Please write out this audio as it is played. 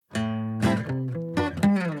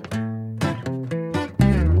Quack!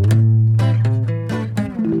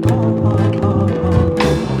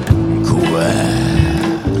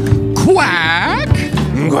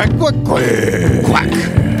 Quack, quack, quack! Quack!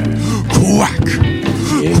 Quack!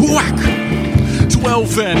 Quack!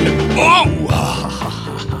 12 and... Oh!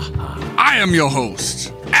 I am your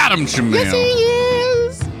host, Adam Jamil. Yes, he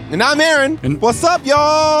is. And I'm Aaron. And what's up,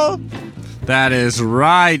 y'all? That is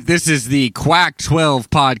right. This is the Quack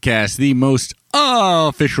 12 podcast, the most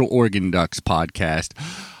official Oregon Ducks podcast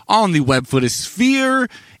on the webfootosphere.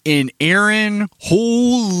 And Aaron,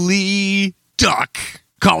 holy duck.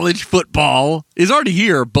 College football is already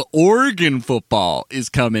here, but Oregon football is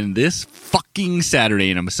coming this fucking Saturday,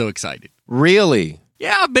 and I'm so excited. Really?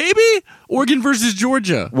 Yeah, baby. Oregon versus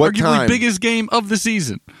Georgia. What Arguably time? Biggest game of the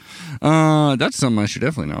season. That's something I should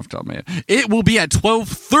definitely know off the top of my head. It will be at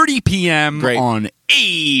 12:30 p.m. Great. on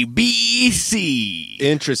ABC.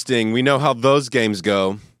 Interesting. We know how those games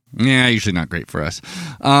go. Yeah, usually not great for us.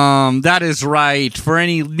 That is right. For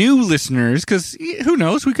any new listeners, because who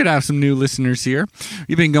knows, we could have some new listeners here.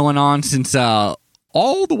 We've been going on since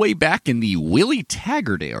all the way back in the Willie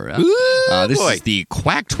Taggart era. This is the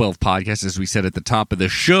Quack 12 podcast, as we said at the top of the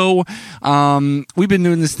show. We've been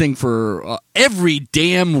doing this thing for every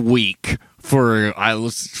damn week for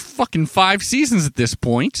fucking 5 seasons at this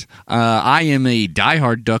point. I am a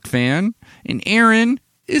diehard Duck fan, and Aaron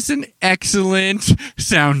is an excellent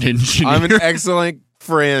sound engineer. I'm an excellent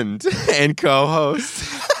friend and co-host.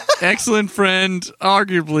 Excellent friend,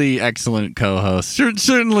 arguably excellent co-host.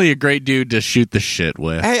 Certainly a great dude to shoot the shit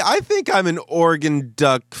with. Hey, I think I'm an Oregon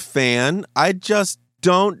Duck fan. I just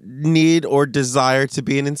don't need or desire to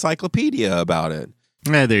be an encyclopedia about it.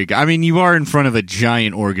 Yeah, there you go. I mean, you are in front of a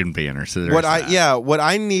giant Oregon banner, so there's what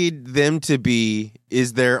I need them to be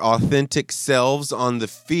is their authentic selves on the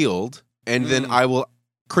field, and then I will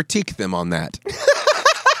critique them on that.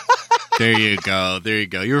 There you go. There you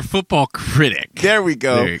go. You're a football critic. There we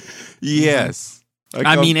go. Yes.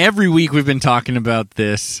 I mean, every week we've been talking about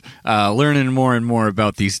this, learning more and more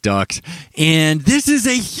about these Ducks, and this is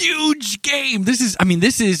a huge game. This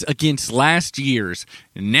is against last year's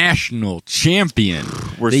national champion.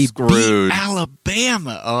 They screwed. Beat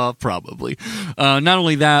Alabama, probably. Not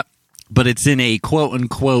only that, but it's in a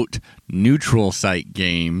quote-unquote neutral site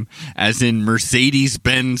game, as in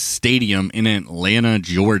Mercedes-Benz Stadium in Atlanta,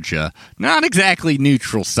 Georgia. Not exactly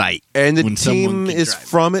neutral site. And the team is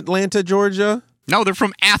from Atlanta, Georgia? No, they're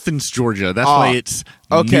from Athens, Georgia. That's why it's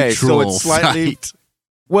okay, neutral so it's slightly site.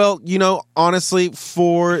 Well, honestly,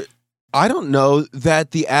 I don't know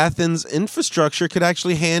that the Athens infrastructure could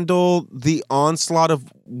actually handle the onslaught of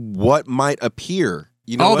what might appear.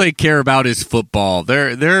 All they care about is football.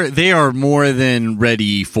 They are more than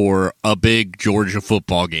ready for a big Georgia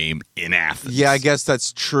football game in Athens. Yeah, I guess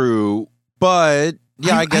that's true. But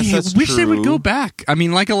yeah, I guess that's true. I wish they would go back. I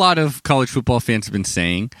mean, like a lot of college football fans have been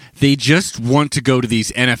saying, they just want to go to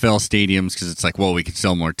these NFL stadiums because it's like, well, we can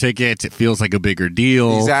sell more tickets. It feels like a bigger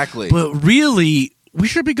deal. Exactly. But really, we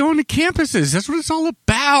should be going to campuses. That's what it's all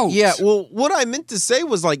about. Yeah, well, what I meant to say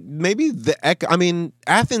was maybe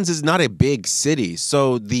Athens is not a big city,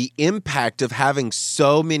 so the impact of having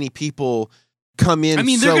so many people come in. I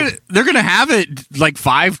mean, they're gonna have it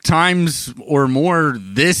 5 times or more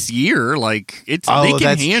this year. They can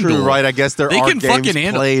that's handle. True, right? I guess they can games fucking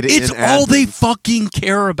handle. played. It's in all they Athens. fucking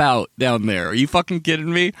care about down there. Are you fucking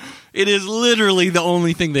kidding me? It is literally the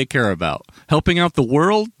only thing they care about. Helping out the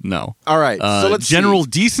world? No. All right. So let's general see.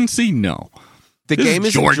 decency? No. The game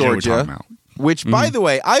is in Georgia, which, by Mm-hmm. the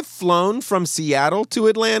way, I've flown from Seattle to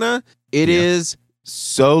Atlanta. It is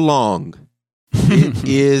so long. It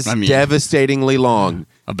is devastatingly long.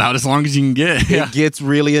 About as long as you can get. It gets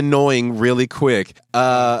really annoying really quick.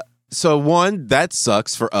 So one, that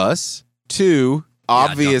sucks for us. Two,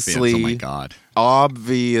 obviously, Duck fans, oh my God.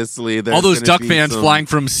 Obviously, there's all those gonna Duck be fans some... flying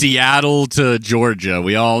from Seattle to Georgia.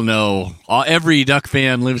 We all know. Every Duck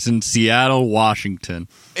fan lives in Seattle, Washington.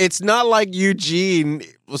 It's not like Eugene.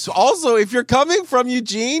 Also, if you're coming from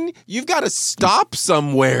Eugene, you've got to stop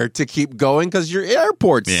somewhere to keep going because your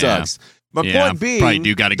airport sucks. My point being,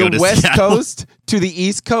 do gotta go the to West Seattle. Coast to the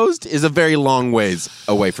East Coast is a very long ways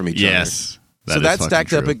away from each other. Yes. So that's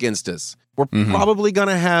stacked up against us. We're probably going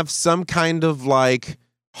to have some kind of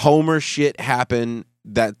Homer shit happen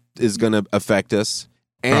that is going to affect us.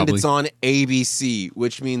 And Probably. It's on ABC,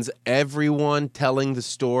 which means everyone telling the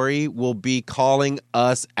story will be calling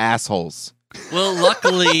us assholes. Well,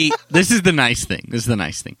 luckily, this is the nice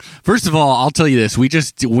thing. First of all, I'll tell you this. We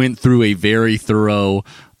just went through a very thorough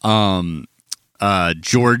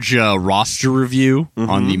Georgia roster review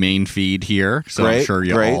on the main feed here. So I'm sure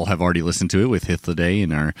you all have already listened to it with Hithliday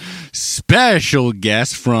and our special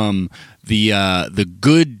guest from the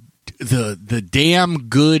damn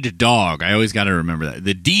good dog. I always got to remember that.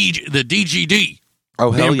 The DGD. Oh,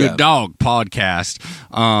 hell Damn yeah. Good Dog podcast.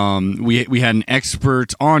 We had an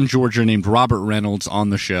expert on Georgia named Robert Reynolds on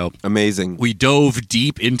the show. Amazing. We dove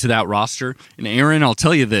deep into that roster. And Aaron, I'll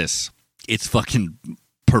tell you this. It's fucking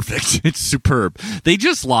perfect. It's superb. They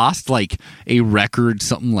just lost like a record,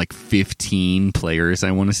 something like 15 players, I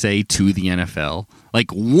want to say, to the NFL.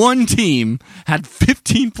 Like one team had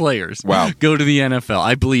 15 players go to the NFL.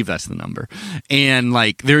 I believe that's the number. And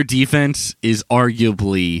like their defense is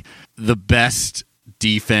arguably the best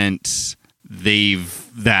defense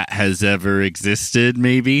that has ever existed,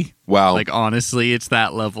 maybe. Wow. Like honestly, it's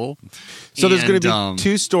that level. So there's going to be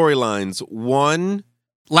two storylines. One,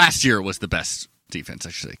 last year was the best defense,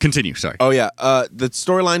 actually. Continue, sorry. Oh, yeah. The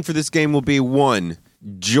storyline for this game will be one,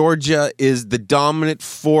 Georgia is the dominant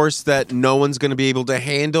force that no one's going to be able to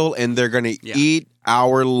handle, and they're going to eat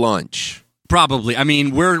our lunch. Probably. I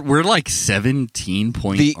mean, we're like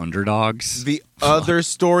 17-point underdogs. The other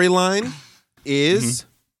storyline is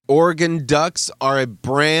Oregon Ducks are a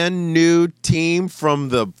brand new team from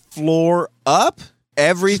the floor up.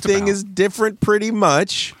 Everything is different pretty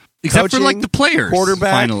much. Except for like the players.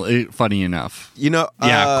 Quarterback. Funny enough.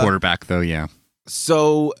 Quarterback though, yeah.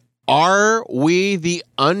 So are we the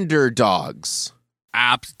underdogs?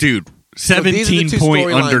 Dude,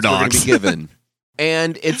 17-point underdogs. We're going to be given.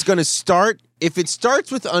 And it's going to start, if it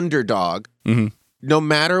starts with underdog, no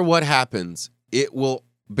matter what happens, it will,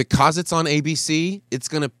 because it's on ABC, it's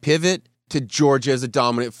going to pivot to Georgia as a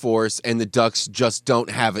dominant force, and the Ducks just don't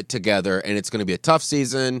have it together, and it's going to be a tough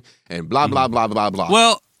season, and blah, blah, blah, blah, blah.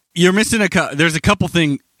 Well, you're missing there's a couple of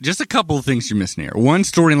things you're missing here. One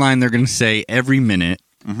storyline they're going to say every minute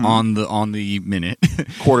on the minute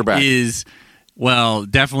quarterback is, well,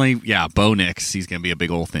 definitely, yeah, Bo Nix. He's going to be a big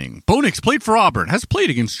old thing. Bo Nix played for Auburn, has played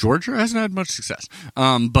against Georgia, hasn't had much success.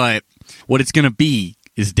 But what it's going to be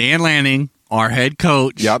is Dan Lanning, our head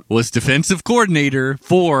coach, was defensive coordinator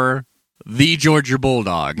for the Georgia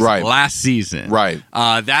Bulldogs last season. Right.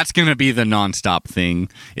 That's going to be the nonstop thing.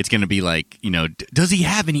 It's going to be like, does he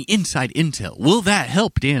have any inside intel? Will that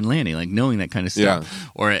help Dan Lanning, like knowing that kind of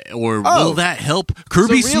stuff? Or will that help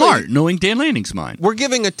Kirby Smart, knowing Dan Lanning's mind? We're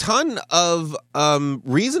giving a ton of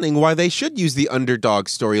reasoning why they should use the underdog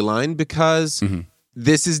storyline, because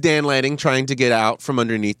this is Dan Lanning trying to get out from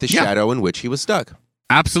underneath the shadow in which he was stuck.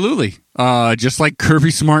 Absolutely. Just like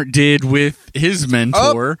Kirby Smart did with his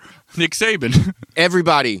mentor, Nick Saban.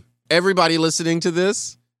 Everybody listening to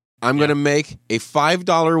this, I'm going to make a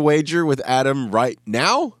 $5 wager with Adam right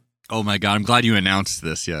now. Oh, my God. I'm glad you announced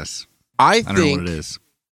this, yes. I don't know what it is.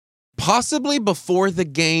 Possibly before the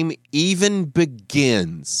game even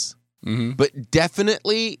begins, but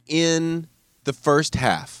definitely in the first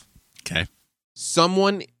half. Okay.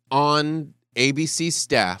 Someone on ABC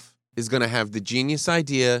staff is going to have the genius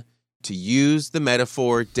idea to use the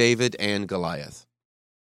metaphor David and Goliath.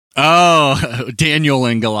 Oh, Daniel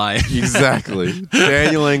and Goliath. Exactly.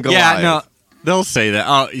 Daniel and Goliath. Yeah, no, they'll say that.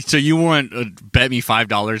 Oh, so you want bet me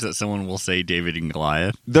 $5 that someone will say David and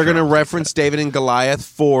Goliath? They're going to reference David and Goliath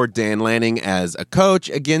for Dan Lanning as a coach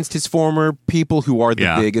against his former people who are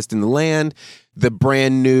the biggest in the land. The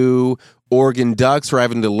brand new Oregon Ducks are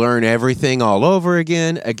having to learn everything all over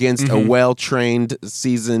again against a well-trained,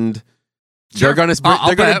 seasoned. Sure. They're going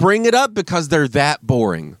to bring it up because they're that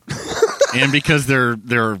boring. And because they're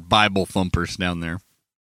Bible thumpers down there.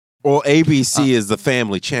 Well, ABC is the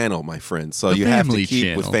family channel, my friend. So you have to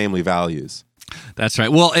keep with family values. That's right.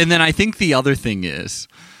 Well, and then I think the other thing is,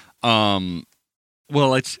 this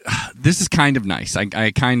is kind of nice.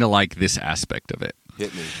 I kind of like this aspect of it.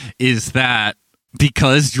 Hit me. Is that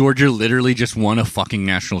because Georgia literally just won a fucking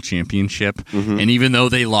national championship, and even though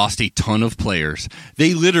they lost a ton of players,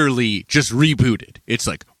 they literally just rebooted. It's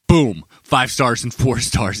like, boom, 5 stars and 4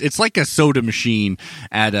 stars. It's like a soda machine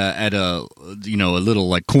at a little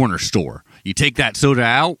like corner store. You take that soda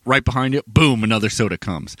out, right behind it, boom, another soda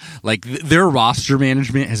comes. Like their roster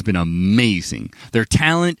management has been amazing. Their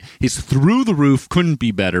talent is through the roof, couldn't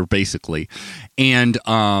be better, basically. And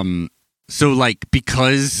so like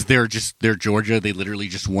because they're Georgia, they literally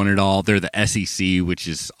just won it all. They're the SEC, which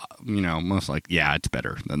is most like it's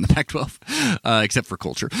better than the Pac-12, except for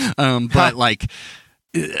culture. But like.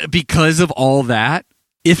 Because of all that,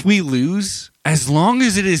 if we lose, as long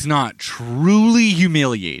as it is not truly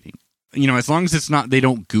humiliating, as long as it's not, they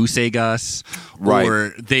don't goose egg us,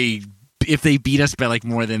 or they if they beat us by like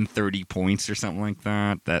more than 30 points or something like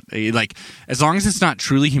that, like as long as it's not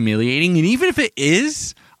truly humiliating, and even if it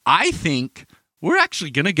is, I think we're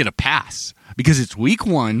actually going to get a pass because it's week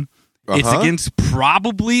 1. It's against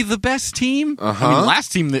probably the best team. I mean,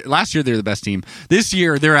 last year they were the best team. This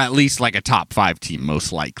year they're at least like a top 5 team,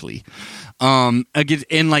 most likely. Again,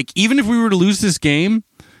 and like even if we were to lose this game,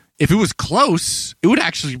 if it was close, it would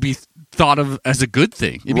actually be thought of as a good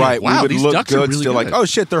thing. It'd be like, wow, we would these look Ducks good, are really still good. like, oh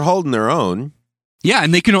shit, they're holding their own. Yeah,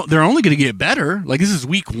 and they're only going to get better. Like, this is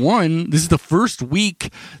week 1. This is the first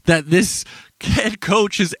week that this head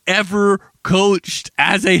coach has ever coached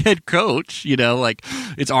as a head coach. You know, like,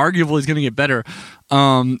 it's arguable he's going to get better.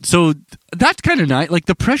 So that's kind of nice. Like,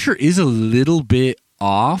 the pressure is a little bit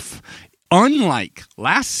off. Unlike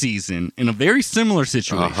last season, in a very similar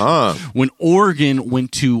situation, when Oregon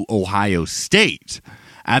went to Ohio State.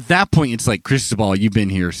 At that point, it's like, Cristobal, you've been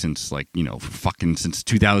here since, like, you know, since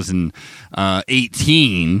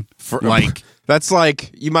 2018. That's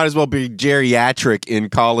like, you might as well be geriatric in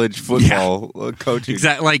college football coaching.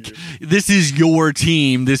 Exactly. Like, this is your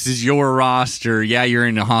team. This is your roster. Yeah, you're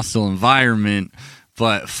in a hostile environment,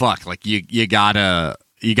 but fuck, like, you gotta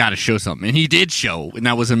show something. And he did show, and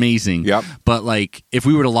that was amazing. Yep. But, like, if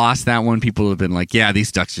we would have lost that one, people would have been like, yeah,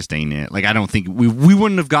 these Ducks just ain't it. Like, I don't think we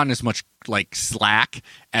wouldn't have gotten as much, like, slack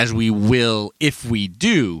as we will if we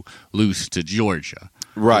do lose to Georgia.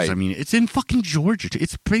 Right. I mean, it's in fucking Georgia.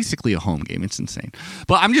 It's basically a home game. It's insane.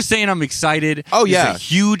 But I'm just saying I'm excited. Oh, yeah. It's a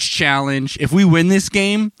huge challenge. If we win this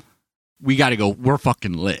game, we got to go. We're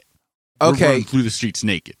fucking lit. Okay. We're running through the streets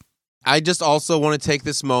naked. I just also want to take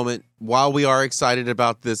this moment, while we are excited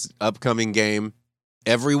about this upcoming game,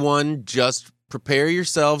 everyone just prepare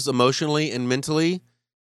yourselves emotionally and mentally.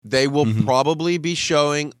 They will probably be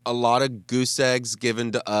showing a lot of goose eggs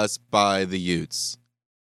given to us by the Utes.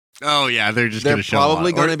 Oh, yeah, they're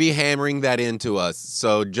probably going to be hammering that into us.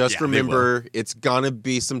 So just remember, it's going to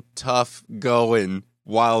be some tough going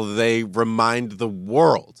while they remind the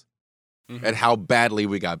world at how badly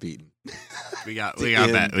we got beaten. We got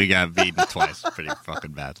beaten twice pretty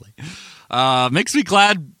fucking badly. Makes me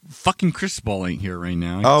glad fucking Cristobal ain't here right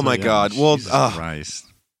now. Oh my God. Well, Christ.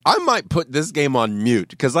 I might put this game on mute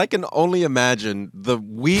because I can only imagine the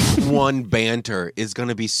week 1 banter is going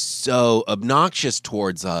to be so obnoxious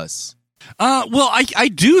towards us. Well, I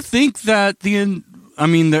do think that they're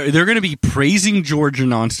going to be praising Georgia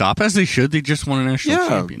nonstop, as they should. They just won a national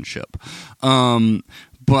championship.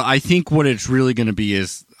 But I think what it's really going to be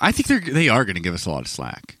is, I think they are going to give us a lot of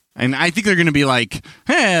slack. And I think they're going to be like,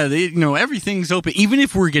 hey, everything's open. Even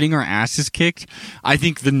if we're getting our asses kicked, I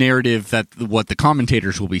think the narrative that what the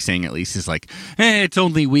commentators will be saying at least is like, hey, it's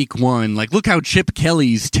only week 1. Like, look how Chip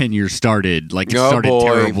Kelly's tenure started. Like, it started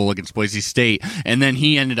terrible against Boise State. And then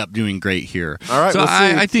he ended up doing great here. All right, so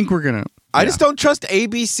I think we're going to. I just don't trust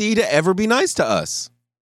ABC to ever be nice to us.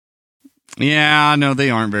 Yeah, no, they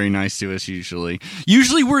aren't very nice to us usually.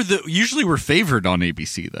 Usually we're favored on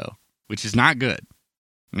ABC though, which is not good.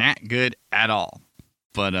 Not good at all.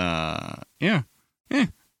 But yeah.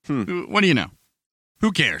 What do you know?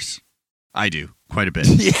 Who cares? I do quite a bit.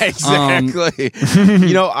 Yeah, exactly.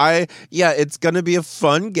 It's going to be a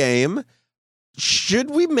fun game. Should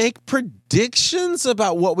we make predictions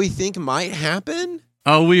about what we think might happen?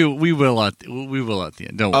 Oh, we will at the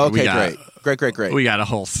end. Don't worry. Okay, great. We got a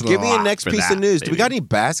whole slot. Give me a next piece of news. Baby. Do we got any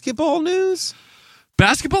basketball news?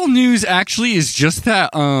 Basketball news actually is just that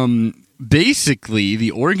basically the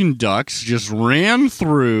Oregon Ducks just ran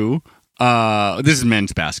through this is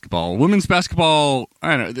men's basketball. Women's basketball,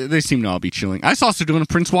 I don't know, they seem to all be chilling. I saw Sedona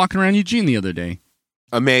Prince walking around Eugene the other day.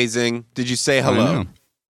 Amazing. Did you say hello?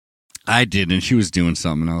 I did, and she was doing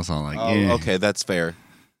something, and I was all like, yeah. Okay, that's fair.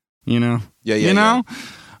 You know? Yeah.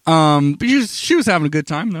 But she was having a good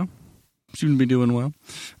time, though. She would be doing well.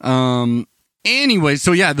 Anyway,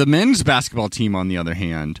 so yeah, the men's basketball team, on the other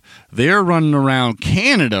hand, they're running around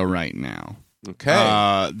Canada right now.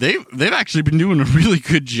 Okay. They've actually been doing a really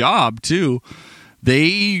good job, too.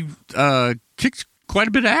 They kicked quite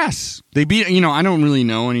a bit of ass. They beat, I don't really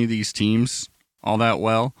know any of these teams all that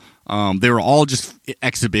well. They were all just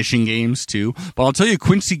exhibition games, too. But I'll tell you,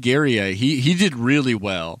 Quincy Guerrier, he did really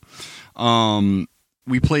well.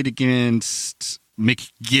 We played against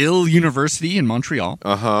McGill University in Montreal.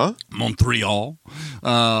 Montreal.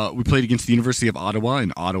 We played against the University of Ottawa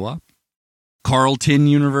in Ottawa. Carleton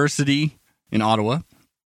University in Ottawa.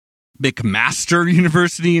 McMaster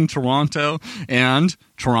University in Toronto. And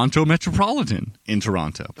Toronto Metropolitan in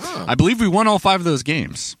Toronto. I believe we won all 5 of those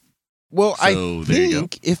games. Well, so, I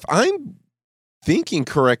think, if I'm thinking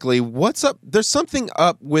correctly, what's up? There's something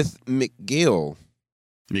up with McGill.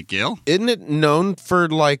 McGill? Isn't it known for,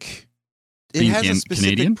 like, it has a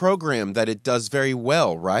specific program that it does very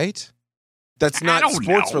well, right? That's not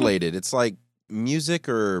sports related. It's like music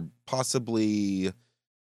or possibly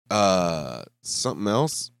something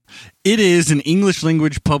else. It is an English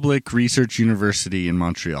language public research university in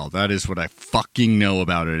Montreal. That is what I fucking know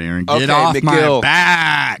about it, Aaron. Get off McGill. My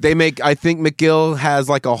back. I think McGill has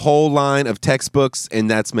like a whole line of textbooks,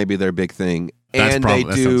 and that's maybe their big thing. They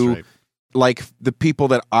do, right. Like the people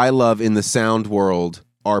that I love in the sound world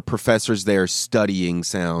are professors there studying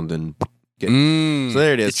sound. And so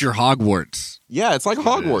there it is. It's your Hogwarts. Yeah, it's like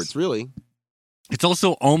Hogwarts, really. It's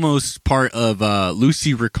also almost part of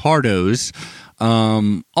Lucy Ricardo's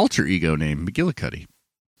alter ego name, McGillicuddy.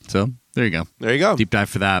 So there you go. There you go. Deep dive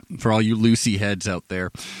for that, for all you Lucy heads out there.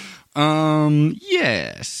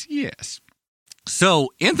 Yes. So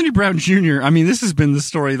Anthony Brown Jr., I mean, this has been the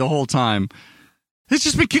story the whole time. He's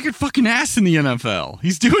just been kicking fucking ass in the NFL.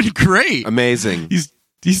 He's doing great. Amazing.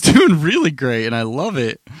 He's doing really great, and I love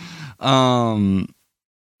it.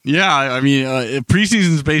 Yeah, I mean,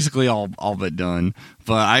 preseason's basically all but done.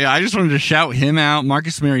 But I just wanted to shout him out.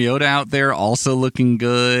 Marcus Mariota out there also looking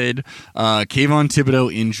good. Kayvon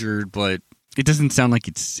Thibodeau injured, but it doesn't sound like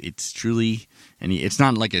it's truly it's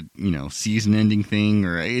not like a season-ending thing,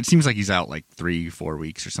 or it seems like he's out like 3-4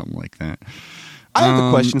 weeks or something like that. I have a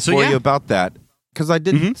question for you about that, because I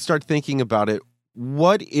did start thinking about it.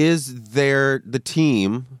 What is the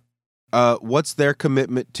team? What's their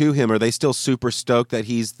commitment to him? Are they still super stoked that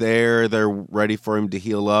he's there? They're ready for him to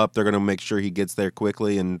heal up. They're going to make sure he gets there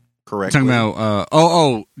quickly and correctly. Talking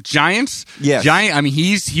about Giants? Yes. I mean,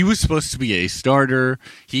 he was supposed to be a starter.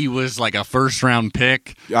 He was like a first round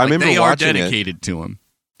pick. I remember they watching are dedicated to him.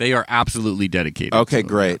 They are absolutely dedicated. Okay, to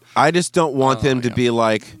great. Him. I just don't want them to be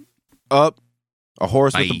like a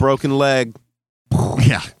horse with a broken leg.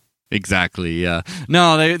 Yeah, exactly. Yeah.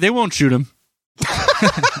 No, they won't shoot him.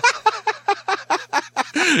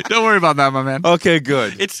 Don't worry about that, my man. Okay,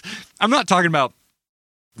 good. I'm not talking about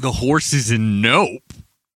the horses in Nope.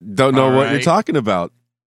 Don't know what you're talking about.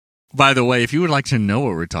 By the way, if you would like to know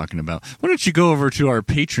what we're talking about, why don't you go over to our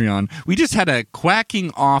Patreon? We just had a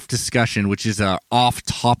quacking off discussion, which is a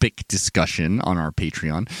off-topic discussion on our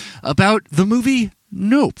Patreon, about the movie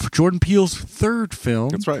Nope, Jordan Peele's third film.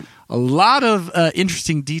 That's right. A lot of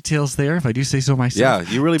interesting details there, if I do say so myself.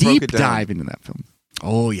 Yeah, you really broke it down. Deep dive into that film.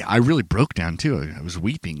 Oh, yeah. I really broke down, too. I was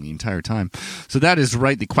weeping the entire time. So that is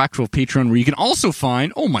right, the Quack 12 Patreon, where you can also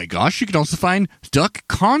find, oh my gosh, you can also find duck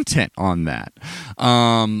content on that,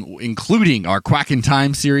 including our Quack in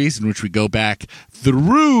Time series, in which we go back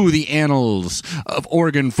through the annals of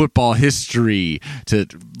Oregon football history to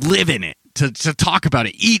live in it. To talk about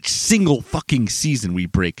it. Each single fucking season we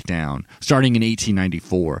break down, starting in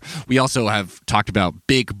 1894. We also have talked about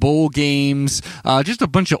big bowl games, just a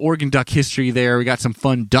bunch of Oregon Duck history there. We got some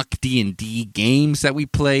fun Duck D&D games that we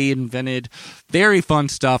play, invented. Very fun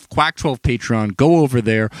stuff. Quack 12 Patreon. Go over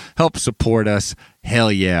there. Help support us.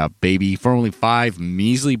 Hell yeah, baby. For only $5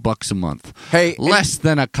 measly a month. Hey, less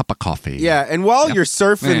than a cup of coffee. Yeah, and while you're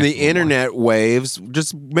surfing the internet waves,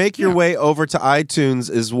 just make your way over to iTunes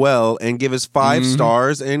as well and give us 5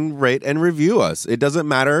 stars and rate and review us. It doesn't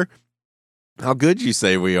matter how good you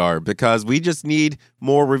say we are, because we just need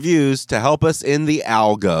more reviews to help us in the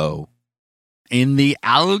algo. In the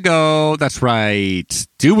algo. That's right.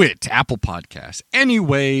 Do it. Apple Podcasts.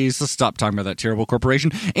 Anyways, let's stop talking about that terrible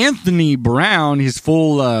corporation. Anthony Brown, his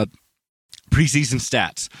full preseason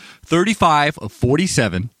stats. 35 of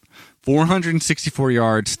 47, 464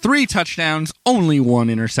 yards, 3 touchdowns, only 1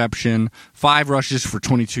 interception, 5 rushes for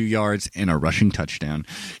 22 yards, and a rushing touchdown.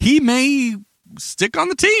 He may stick on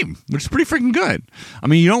the team, which is pretty freaking good. I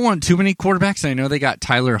mean, you don't want too many quarterbacks. I know they got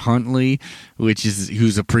Tyler Huntley,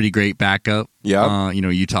 who's a pretty great backup. Yeah.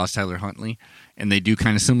 Utah's Tyler Huntley, and they do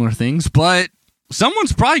kind of similar things, but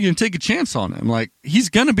someone's probably going to take a chance on him. Like, he's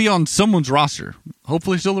going to be on someone's roster.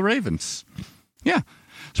 Hopefully still the Ravens. Yeah. I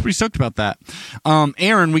was pretty stoked about that.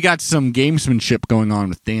 Aaron, we got some gamesmanship going on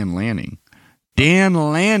with Dan Lanning. Dan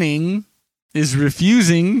Lanning is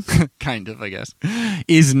refusing, kind of, I guess,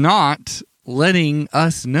 is not letting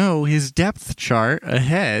us know his depth chart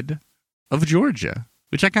ahead of Georgia,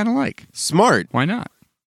 which I kind of like. Smart. Why not?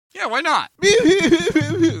 Yeah, why not? Aw,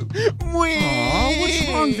 what's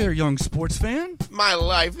wrong there, young sports fan? My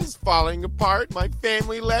life is falling apart. My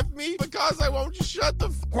family left me because I won't shut the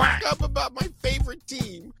fuck up about my favorite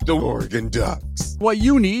team, the Oregon Ducks. What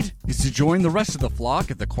you need is to join the rest of the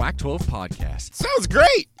flock at the Quack 12 podcast. Sounds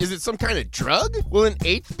great. Is it some kind of drug? Will an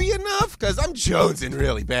 8th be enough? Because I'm jonesing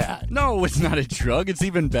really bad. No, it's not a drug. It's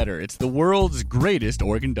even better. It's the world's greatest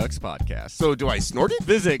Oregon Ducks podcast. So do I snort it?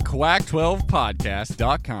 Visit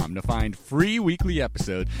quack12podcast.com quack12.com to find free weekly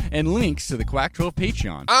episodes and links to the Quack12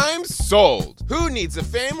 Patreon. I'm sold. Who needs a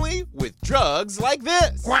family with drugs like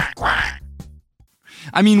this? Quack, quack.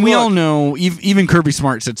 I mean, we all know, even Kirby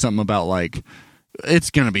Smart said something about, like, it's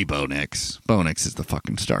going to be Bo Nix. Bo Nix is the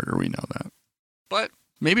fucking starter. We know that. But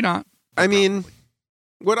maybe not. I mean,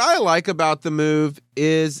 what I like about the move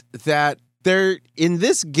is that in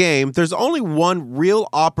this game, there's only one real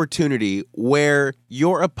opportunity where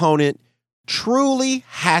your opponent truly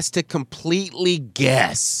has to completely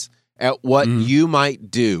guess at what you might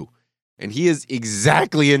do. And he is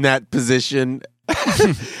exactly in that position.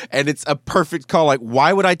 And it's a perfect call. Like,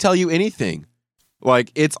 why would I tell you anything?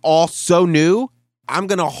 Like, it's all so new. I'm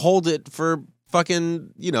going to hold it for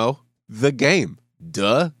fucking, the game.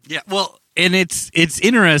 Duh. Yeah, well, and it's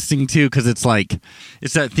interesting, too, because it's like,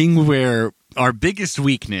 it's that thing where our biggest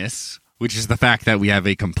weakness, which is the fact that we have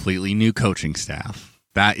a completely new coaching staff,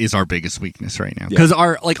 that is our biggest weakness right now. Because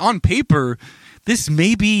on paper, this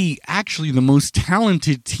may be actually the most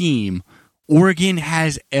talented team Oregon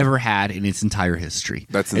has ever had in its entire history.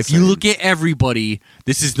 That's If insane. you look at everybody,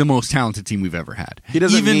 this is the most talented team we've ever had. He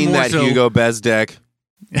doesn't mean that, Hugo Bezdek.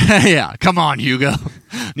 Yeah, come on, Hugo.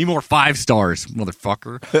 Need more 5 stars,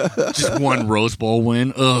 motherfucker. Just one Rose Bowl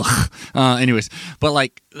win. Ugh. Anyways, but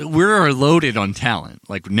like, we're loaded on talent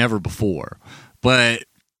like never before. But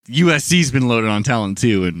USC's been loaded on talent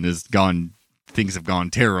too, and things have gone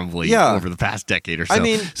terribly over the past decade or so. I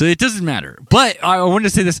mean, so it doesn't matter. But I wanted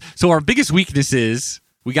to say this. So our biggest weakness is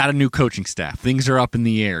we got a new coaching staff. Things are up in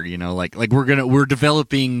the air, like we're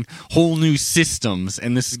developing whole new systems,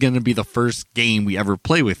 and this is gonna be the first game we ever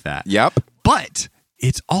play with that. Yep. But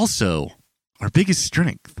it's also our biggest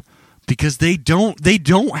strength because they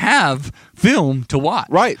don't have film to watch.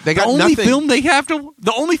 Right. They got the only nothing.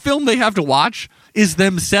 The only film they have to watch is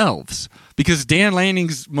themselves. Because Dan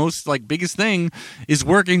Lanning's biggest thing is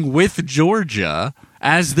working with Georgia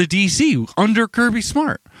as the DC under Kirby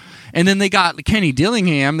Smart. And then they got Kenny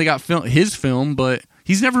Dillingham. They got his film, but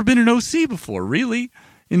he's never been an OC before, really.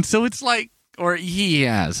 And so it's like, or he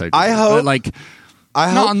has. I hope.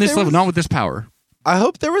 Not on this level, not with this power. I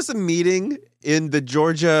hope there was a meeting in the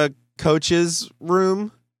Georgia coaches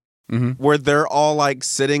room where they're all like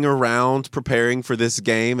sitting around preparing for this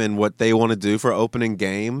game and what they want to do for opening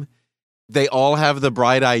game. They all have the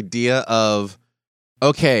bright idea of,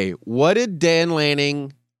 okay, what did Dan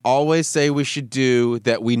Lanning always say we should do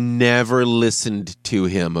that we never listened to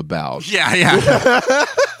him about? Yeah.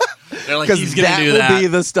 They're like, he's going to do that. That will be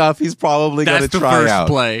the stuff he's probably going to try out. That's the first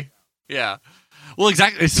play. Yeah. Well,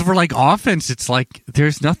 exactly. So for offense, it's like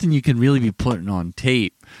there's nothing you can really be putting on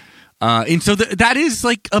tape. And so that is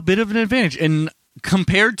like a bit of an advantage. And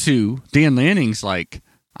compared to Dan Lanning's,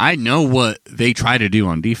 I know what they try to do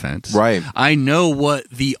on defense. Right. I know what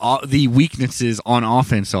the weaknesses on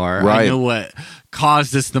offense are. Right. I know what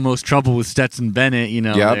caused us the most trouble with Stetson Bennett,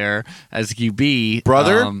 there as QB.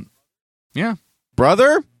 Brother? Yeah.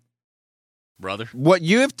 Brother? What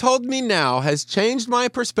you have told me now has changed my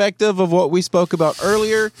perspective of what we spoke about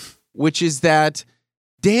earlier, which is that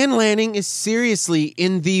Dan Lanning is seriously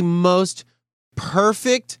in the most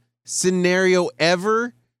perfect scenario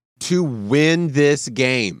ever to win this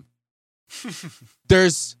game.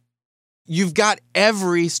 You've got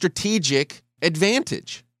every strategic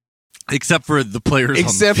advantage. Except for the players on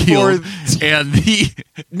the field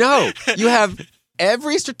and No, you have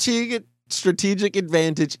every strategic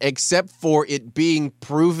advantage except for it being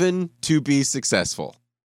proven to be successful.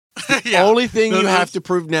 The only thing you have to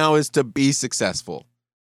prove now is to be successful.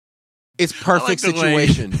 It's perfect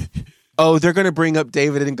situation. Oh, they're going to bring up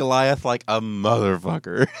David and Goliath like a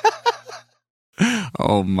motherfucker.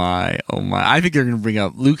 Oh my. I think they're going to bring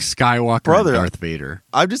up Luke Skywalker and Darth Vader.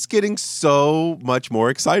 I'm just getting so much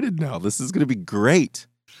more excited now. This is going to be great.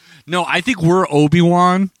 No, I think we're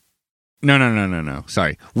Obi-Wan. No.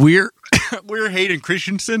 Sorry. We're Hayden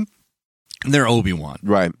Christensen and they're Obi-Wan.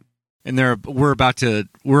 Right. And we're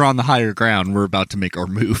on the higher ground. We're about to make our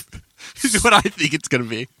move. This is what I think it's going to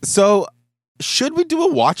be. So, should we do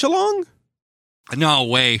a watch along? No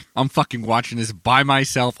way. I'm fucking watching this by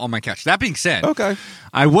myself on my couch. That being said, okay,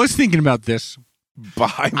 I was thinking about this.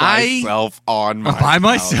 By myself on my By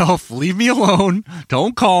myself. Leave me alone.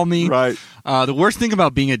 Don't call me. Right. The worst thing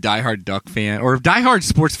about being a diehard Duck fan or a diehard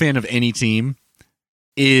sports fan of any team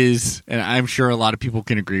is, and I'm sure a lot of people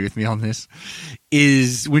can agree with me on this,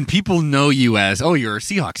 is when people know you as, oh, you're a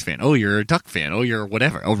Seahawks fan, oh, you're a Duck fan, oh, you're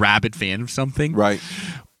whatever, a rabid fan of something. Right.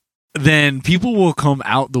 Then people will come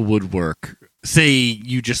out the woodwork. Say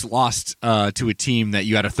you just lost to a team that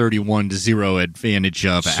you had a 31-0 advantage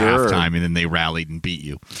of at halftime, and then they rallied and beat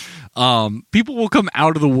you. People will come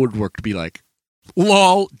out of the woodwork to be like,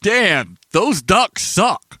 lol, damn, those Ducks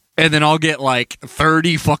suck. And then I'll get like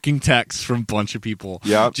 30 fucking texts from a bunch of people.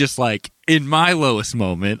 Yep. Just like, in my lowest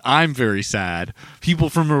moment, I'm very sad. People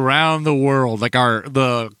from around the world, like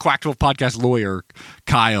the Quack 12 podcast lawyer,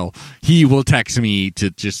 Kyle, he will text me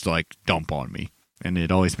to just like dump on me. And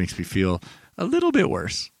it always makes me feel a little bit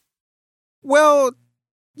worse. Well,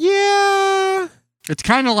 yeah. It's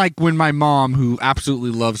kind of like when my mom, who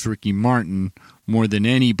absolutely loves Ricky Martin more than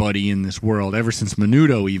anybody in this world, ever since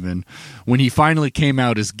Menudo even, when he finally came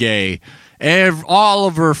out as gay, all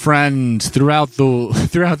of her friends throughout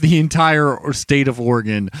the entire state of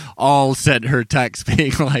Oregon all sent her texts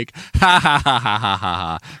being like, ha ha ha ha ha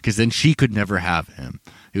ha, because then she could never have him.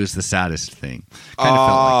 It was the saddest thing. Kind of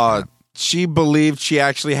felt like that. She believed she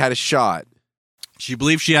actually had a shot. She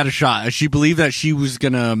believed she had a shot. She believed that she was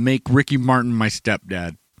going to make Ricky Martin my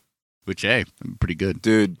stepdad, which, hey, pretty good.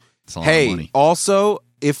 Dude. That's a lot of money. Also,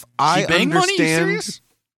 if I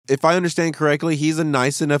understand correctly, he's a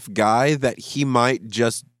nice enough guy that he might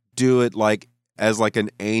just do it like as like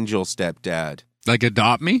an angel stepdad. Like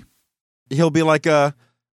adopt me? He'll be like oh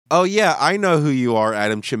yeah, I know who you are,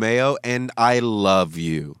 Adam Chimayo, and I love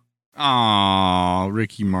you. Aw,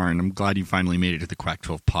 Ricky Martin. I'm glad you finally made it to the Quack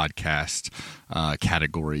 12 podcast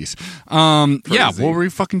categories. Yeah, what were we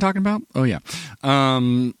fucking talking about? Oh, yeah.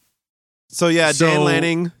 Dan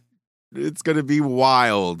Lanning, it's going to be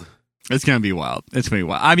wild. It's going to be wild. It's going to be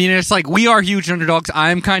wild. I mean, it's like we are huge underdogs.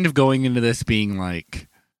 I'm kind of going into this being like,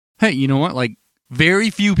 hey, you know what? Like, very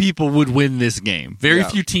few people would win this game. Very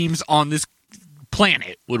few teams on this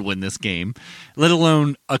planet would win this game, let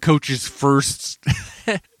alone a coach's first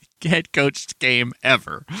head coach game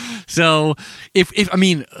ever. So if I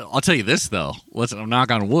mean, I'll tell you this though, let's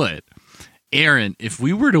knock on wood. Aaron, if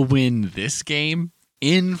we were to win this game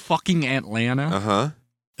in fucking Atlanta,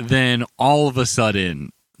 then all of a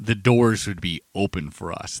sudden the doors would be open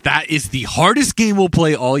for us. That is the hardest game we'll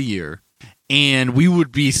play all year. And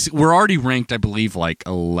we're already ranked, I believe, like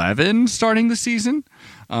 11 starting the season.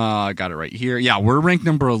 I got it right here. Yeah, we're ranked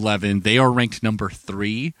number 11. They are ranked number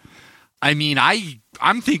 3. I mean,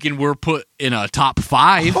 I'm thinking we're put in a top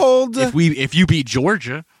 5 if you beat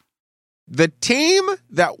Georgia. The team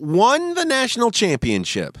that won the national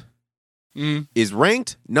championship is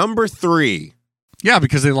ranked number 3. Yeah,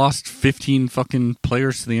 because they lost 15 fucking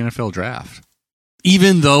players to the NFL draft.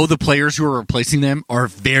 Even though the players who are replacing them are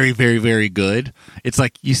very, very, very good, it's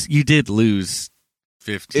like you did lose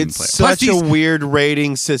 15 it's players. It's such a weird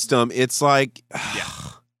rating system. It's like...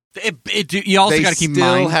 you also got to keep in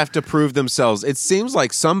mind, they still have to prove themselves. It seems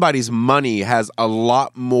like somebody's money has a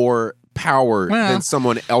lot more power than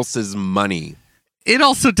someone else's money. It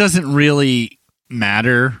also doesn't really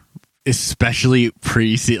matter, especially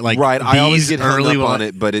like right. I always get hung up on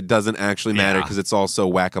it, but it doesn't actually matter because it's also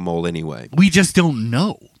whack-a-mole anyway. We just don't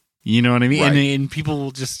know. You know what I mean? Right. And people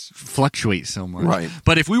will just fluctuate so much. Right.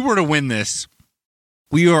 But if we were to win this,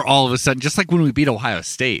 we are all of a sudden, just like when we beat Ohio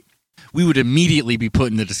State, we would immediately be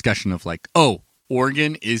put in the discussion of like, oh,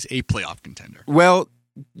 Oregon is a playoff contender. Well,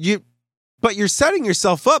 you're setting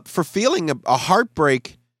yourself up for feeling a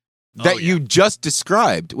heartbreak that you just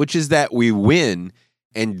described, which is that we win,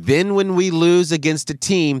 and then when we lose against a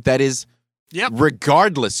team that is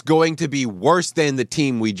regardless going to be worse than the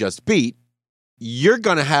team we just beat, you're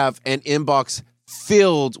going to have an inbox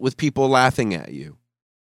filled with people laughing at you.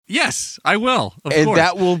 Yes, I will. Of and course.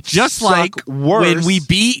 That will just like worse. When we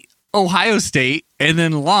beat Ohio State and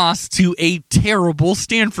then lost to a terrible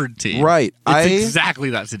Stanford team. Right. It's exactly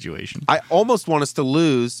that situation. I almost want us to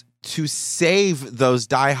lose to save those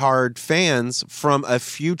diehard fans from a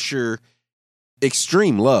future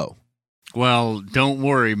extreme low. Well, don't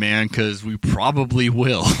worry, man, because we probably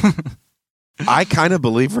will. I kind of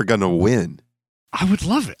believe we're going to win. I would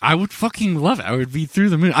love it. I would fucking love it. I would be through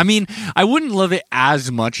the moon. I mean, I wouldn't love it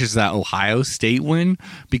as much as that Ohio State win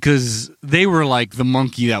because they were like the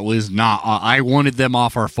monkey that was not. I wanted them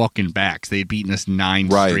off our fucking backs. They had beaten us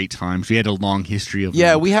 9 straight times. We had a long history of.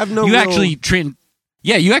 Yeah, them. we have no. You actually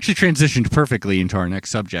you actually transitioned perfectly into our next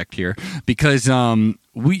subject here because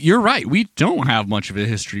you're right. We don't have much of a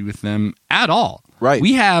history with them at all. Right.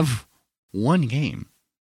 We have one game.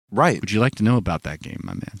 Right. Would you like to know about that game,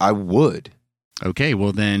 my man? I would. Okay,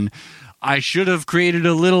 well then, I should have created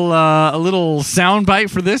a little sound bite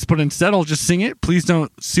for this, but instead I'll just sing it. Please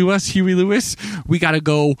don't sue us, Huey Lewis. We gotta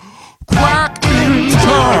go quack in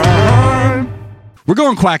time. We're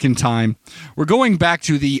going quack in time. We're going back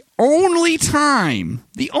to the only damn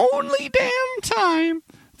time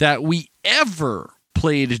that we ever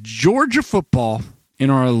played Georgia football in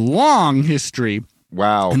our long history.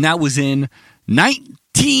 Wow. And that was in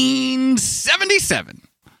 1977.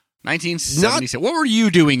 1977. What were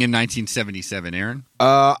you doing in 1977, Aaron?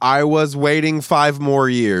 I was waiting 5 more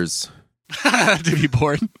years. To be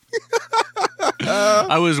born.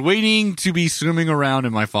 I was waiting to be swimming around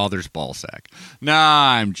in my father's ball sack.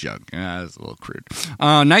 Nah, I'm joking. That's a little crude.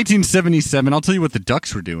 1977, I'll tell you what the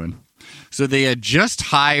Ducks were doing. So they had just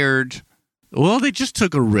hired... Well, they just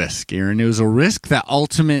took a risk, Aaron. It was a risk that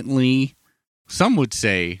ultimately, some would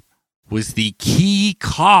say, was the key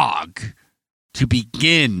cog to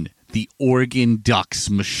begin the Oregon Ducks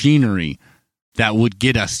machinery that would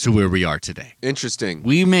get us to where we are today. Interesting.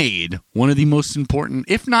 We made one of the most important,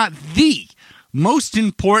 if not the most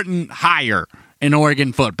important hire in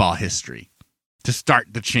Oregon football history to start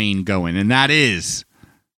the chain going, and that is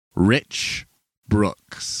Rich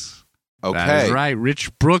Brooks. Okay. That is right.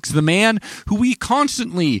 Rich Brooks, the man who we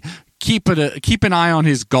constantly keep an eye on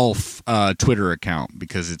his golf Twitter account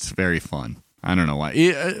because it's very fun. I don't know why.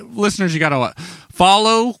 Listeners, you got to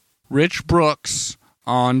follow Rich Brooks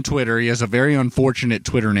on Twitter. He has a very unfortunate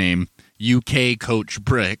Twitter name, UK Coach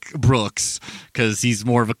Brooks, because he's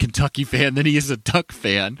more of a Kentucky fan than he is a Duck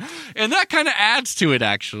fan. And that kind of adds to it,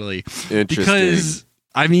 actually. Interesting. Because,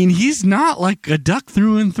 I mean, he's not like a Duck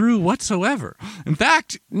through and through whatsoever. In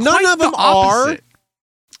fact, none of them are.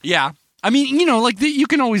 Yeah. I mean, you know, like, you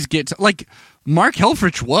can always get to, like, Mark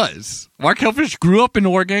Helfrich was. Mark Helfrich grew up in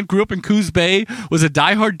Oregon, grew up in Coos Bay, was a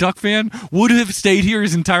diehard Duck fan, would have stayed here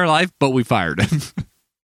his entire life, but we fired him.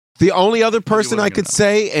 The only other person I could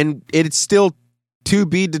say, and it's still to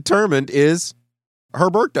be determined, is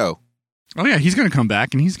Herberto. Oh, yeah, he's going to come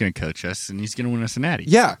back, and he's going to coach us, and he's going to win us a natty.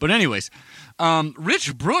 Yeah. But anyways,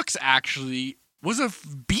 Rich Brooks actually was a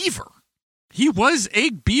Beaver. He was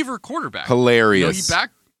a Beaver quarterback. Hilarious.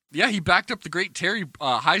 You know, he backed up the great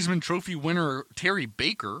Heisman Trophy winner Terry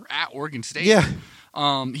Baker at Oregon State. Yeah.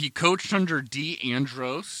 He coached under D.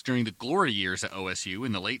 Andros during the glory years at OSU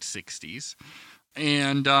in the late 60s.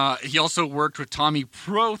 And he also worked with Tommy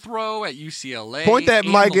Prothro at UCLA. Point that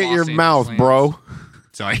mic at your mouth, bro.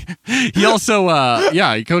 Sorry. He also,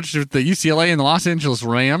 he coached with the UCLA and the Los Angeles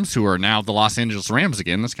Rams, who are now the Los Angeles Rams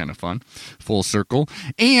again. That's kind of fun. Full circle.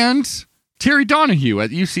 And Terry Donahue at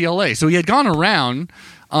UCLA. So he had gone around,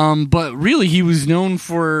 but really he was known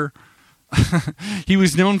for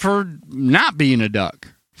not being a Duck.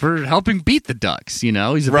 For helping beat the Ducks, you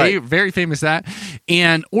know. He's a very, very famous that.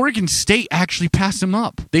 And Oregon State actually passed him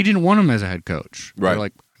up. They didn't want him as a head coach. Right. They're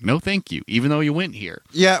like, no thank you, even though you went here.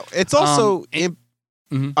 Yeah, it's also, I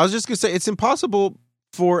was just going to say, it's impossible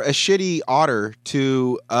for a shitty otter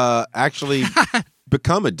to actually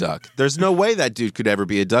become a Duck. There's no way that dude could ever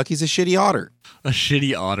be a Duck. He's a shitty otter. A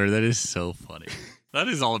shitty otter. That is so funny. That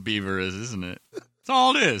is all a beaver is, isn't it? That's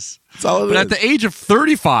all it is. But at the age of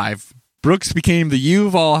 35... Brooks became the U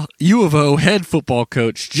of O head football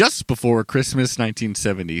coach just before Christmas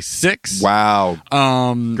 1976. Wow.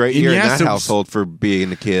 Great year in that household for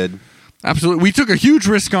being a kid. Absolutely. We took a huge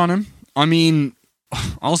risk on him. I mean,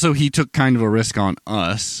 also he took kind of a risk on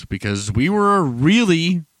us because we were a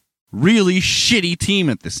really, really shitty team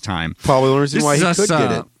at this time. Probably the reason why he could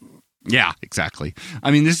get it. Yeah, exactly.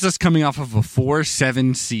 I mean, this is us coming off of a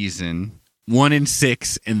 4-7 season,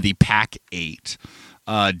 1-6 in the Pac-8.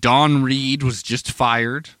 Don Reed was just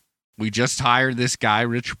fired. We just hired this guy,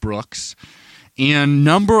 Rich Brooks. And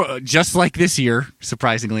just like this year,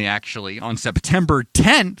 surprisingly, actually, on September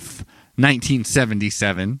 10th,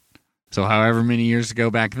 1977, so however many years ago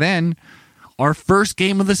back then, our first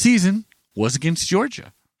game of the season was against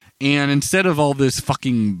Georgia. And instead of all this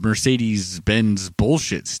fucking Mercedes-Benz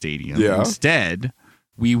bullshit stadium, instead,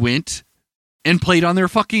 we went and played on their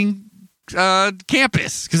fucking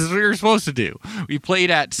campus, because that's what we were supposed to do. We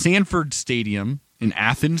played at Sanford Stadium in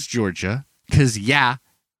Athens, Georgia, because,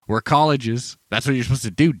 we're colleges. That's what you're supposed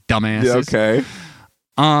to do, dumbasses. Yeah,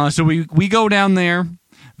 okay. So we go down there.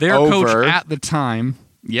 Their coach at the time,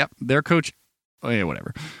 their coach,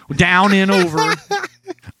 whatever. Down and over.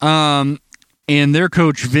 And their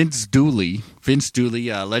coach, Vince Dooley,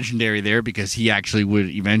 legendary there because he actually would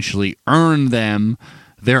eventually earn them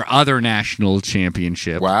their other national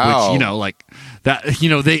championship. Wow. Which, like that,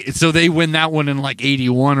 they win that one in like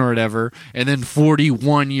 81 or whatever. And then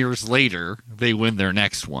 41 years later, they win their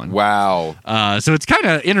next one. Wow. So it's kind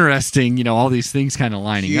of interesting, all these things kind of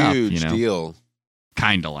lining up. Huge deal.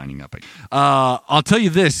 Kind of lining up. I'll tell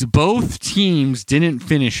you this. Both teams didn't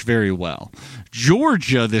finish very well.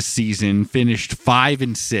 Georgia this season finished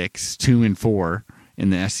 5-6, 2-4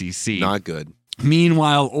 in the SEC. Not good.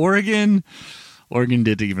 Meanwhile, Oregon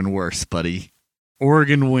did even worse, buddy.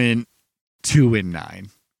 Oregon went 2-9.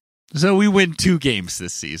 So we win 2 games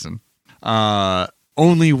this season.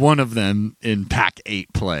 Only one of them in Pac-8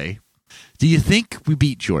 play. Do you think we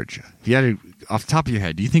beat Georgia? If you had to, off the top of your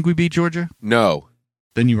head, do you think we beat Georgia? No.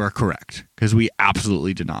 Then you are correct, because we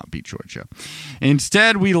absolutely did not beat Georgia.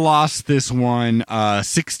 Instead, we lost this one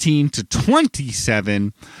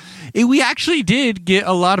 16-27. We actually did get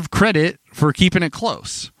a lot of credit for keeping it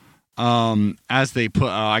close. As they put,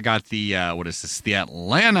 I got the, what is this? The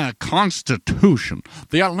Atlanta Constitution.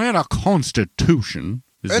 The Atlanta Constitution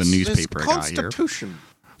is the newspaper I got here.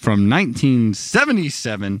 From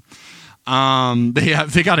 1977.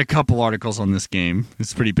 They got a couple articles on this game.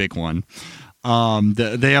 It's a pretty big one.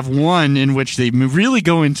 They have one in which they really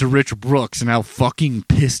go into Rich Brooks and how fucking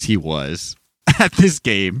pissed he was at this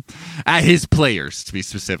game, at his players, to be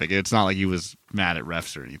specific. It's not like he was mad at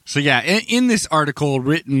refs or anything. So yeah, in this article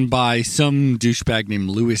written by some douchebag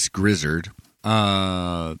named Louis Grizzard,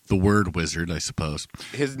 the word wizard, I suppose.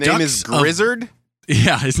 His name is Grizzard?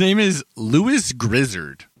 Yeah, his name is Louis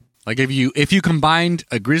Grizzard. Like if you combined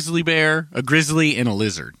a grizzly bear, a grizzly, and a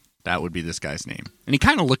lizard, that would be this guy's name. And he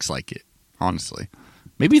kind of looks like it, honestly.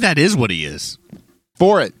 Maybe that is what he is.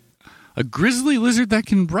 For it. A grizzly lizard that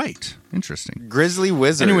can write. Interesting. Grizzly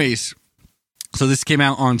wizard. Anyways, so this came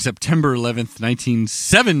out on September 11th,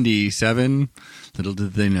 1977. Little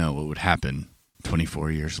did they know what would happen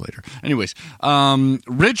 24 years later. Anyways,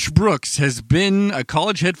 Rich Brooks has been a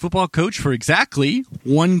college head football coach for exactly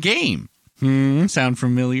one game. Sound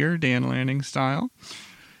familiar, Dan Lanning style?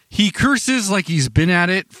 He curses like he's been at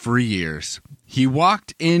it for years. He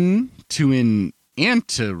walked into an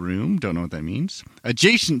anteroom, don't know what that means,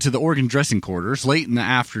 adjacent to the Oregon dressing quarters late in the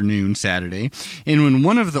afternoon Saturday, and when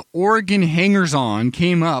one of the Oregon hangers-on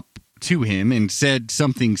came up to him and said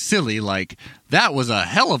something silly like, "That was a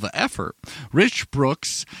hell of an effort," Rich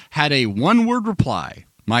Brooks had a one-word reply.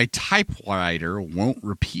 "My typewriter won't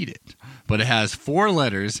repeat it, but it has 4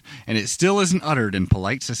 letters, and it still isn't uttered in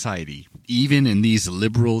polite society, even in these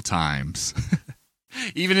liberal times."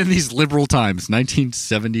 Even in these liberal times,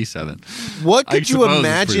 1977. What could you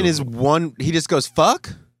imagine is one... He just goes,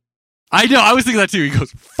 fuck? I know, I was thinking that too. He goes,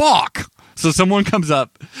 fuck! So someone comes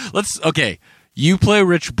up. Okay, you play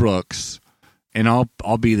Rich Brooks, and I'll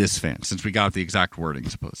be this fan, since we got the exact wording,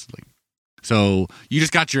 supposedly. So you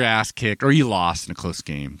just got your ass kicked, or you lost in a close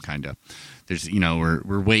game, kind of. There's,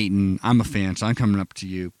 we're waiting. I'm a fan, so I'm coming up to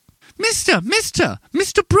you. Mr.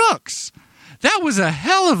 Brooks, that was a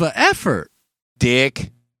hell of an effort.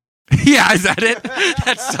 Dick. Yeah, is that it?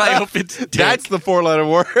 I hope it's dick. That's the 4-letter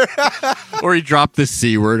word. Or he dropped the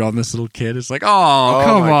C word on this little kid. It's like, oh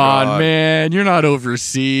come on, God. Man. You're not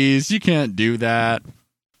overseas. You can't do that.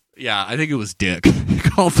 Yeah, I think it was dick. He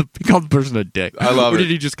called the person a dick. I love it. Or did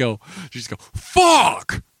he just go,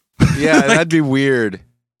 fuck? Yeah, like, that'd be weird.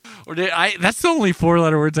 Or that's the only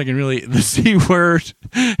 4-letter words I can really, the C word.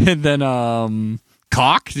 And then,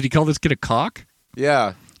 cock. Did he call this kid a cock?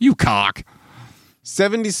 Yeah. You cock.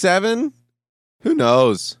 77? Who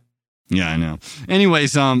knows? Yeah, I know.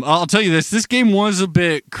 Anyways, I'll tell you this game was a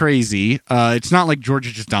bit crazy. It's not like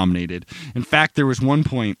Georgia just dominated. In fact, there was one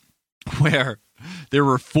point where there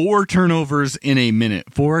were 4 turnovers in a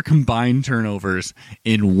minute, 4 combined turnovers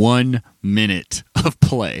in 1 minute of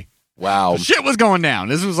play. Wow. Shit was going down.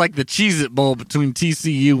 This was like the Cheez-It Bowl between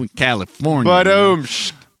TCU and California.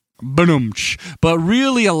 But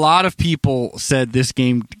really, a lot of people said this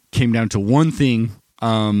game came down to one thing.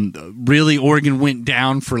 Really, Oregon went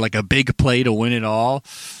down for like a big play to win it all,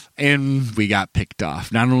 and we got picked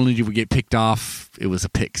off. Not only did we get picked off, it was a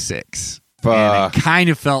pick 6. And it kind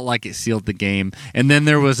of felt like it sealed the game. And then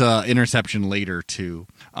there was an interception later, too.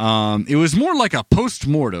 It was more like a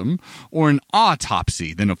post-mortem or an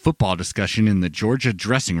autopsy than a football discussion in the Georgia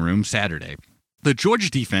dressing room Saturday. The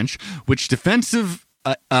Georgia defense, which defensive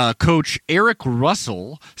coach Eric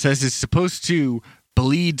Russell says is supposed to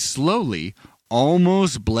bleed slowly,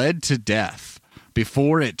 almost bled to death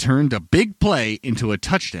before it turned a big play into a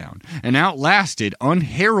touchdown and outlasted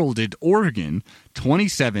unheralded Oregon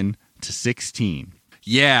 27-16.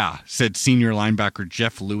 Yeah, said senior linebacker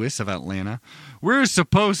Jeff Lewis of Atlanta. We're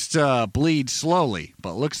supposed to bleed slowly,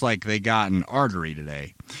 but looks like they got an artery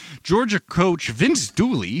today. Georgia coach Vince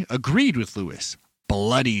Dooley agreed with Lewis.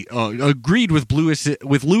 Agreed with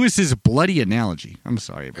Lewis's bloody analogy. I'm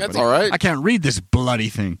sorry, everybody. That's all right. I can't read this bloody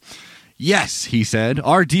thing. Yes, he said,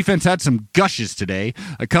 our defense had some gushes today.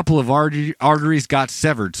 A couple of arteries got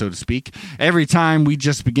severed, so to speak. Every time we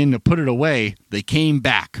just began to put it away, they came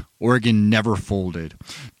back. Oregon never folded.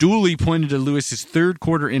 Dooley pointed to Lewis's third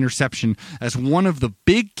quarter interception as one of the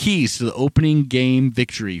big keys to the opening game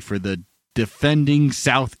victory for the defending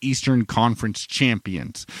Southeastern Conference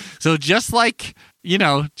champions. So they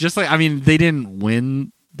didn't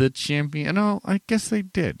win the champion. No, I guess they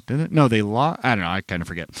did, didn't it? No, they lost. I don't know. I kind of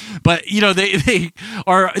forget. But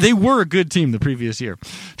they were a good team the previous year,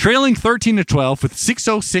 trailing 13-12 with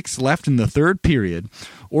 6:06 left in the third period.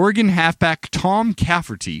 Oregon halfback Tom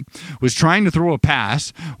Cafferty was trying to throw a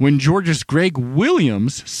pass when Georgia's Greg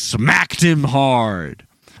Williams smacked him hard.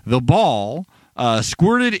 The ball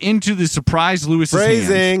squirted into the surprised Lewis's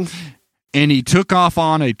hands, and he took off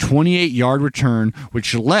on a 28-yard return,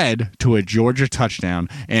 which led to a Georgia touchdown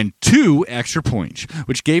and 2 extra points,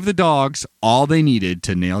 which gave the Dogs all they needed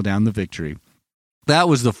to nail down the victory. That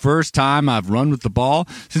was the first time I've run with the ball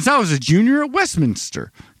since I was a junior at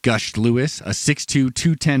Westminster, gushed Lewis, a 6'2",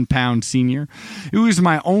 210-pound senior. It was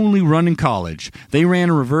my only run in college. They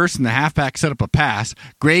ran a reverse and the halfback set up a pass.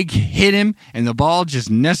 Greg hit him, and the ball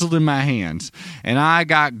just nestled in my hands. And I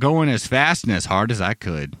got going as fast and as hard as I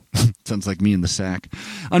could. Sounds like me in the sack.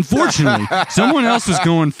 Unfortunately, someone else was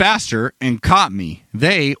going faster and caught me.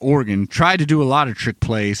 They, Oregon, tried to do a lot of trick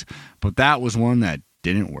plays, but that was one that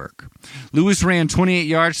didn't work. Lewis ran 28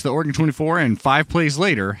 yards to the Oregon 24, and 5 plays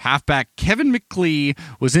later, halfback Kevin McLeod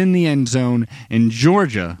was in the end zone, and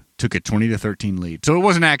Georgia took a 20-13 lead. So it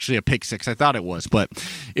wasn't actually a pick six. I thought it was, but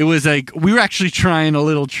it was like we were actually trying a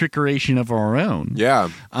little trickeration of our own. Yeah.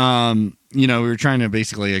 We were trying to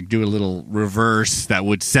basically do a little reverse that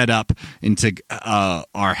would set up into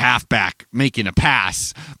our halfback making a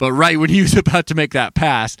pass. But right when he was about to make that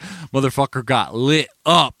pass, motherfucker got lit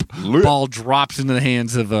up. Ball drops into the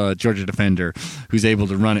hands of a Georgia defender who's able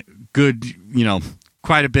to run it good,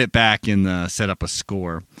 quite a bit back and set up a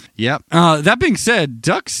score. Yep. That being said,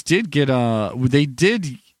 Ducks did get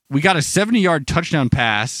we got a 70-yard touchdown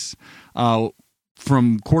pass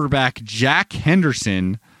from quarterback Jack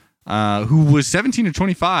Henderson, who was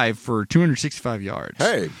 17-25 for 265 yards.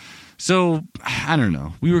 Hey. So, I don't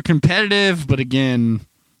know. We were competitive, but again,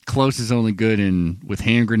 close is only good with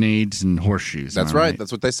hand grenades and horseshoes. That's right.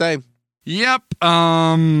 That's what they say. Yep.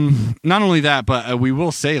 Not only that, but we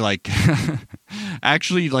will say,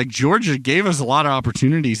 actually, Georgia gave us a lot of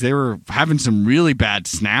opportunities. They were having some really bad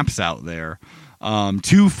snaps out there.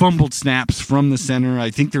 2 fumbled snaps from the center.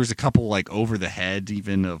 I think there was a couple over the head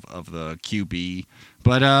even of the QB,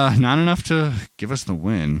 but not enough to give us the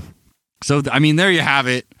win. So, there you have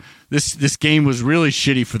it. This game was really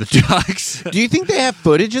shitty for the Ducks. Do you think they have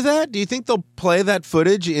footage of that? Do you think they'll play that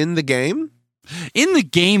footage in the game? In the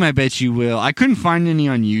game, I bet you will. I couldn't find any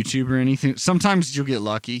on YouTube or anything. Sometimes you'll get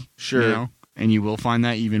lucky. Sure. And you will find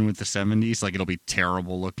that even with the 70s. It'll be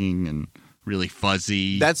terrible looking and really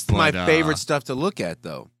fuzzy. That's my favorite stuff to look at,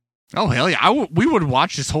 though. Oh, hell yeah. We would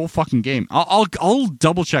watch this whole fucking game. I'll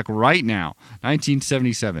double check right now.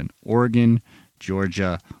 1977, Oregon,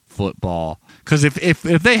 Georgia football. Because if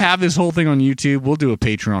they have this whole thing on YouTube, we'll do a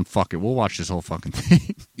Patreon. Fuck it. We'll watch this whole fucking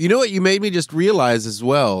thing. You know what you made me just realize as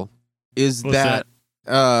well is that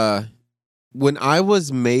when I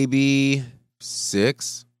was maybe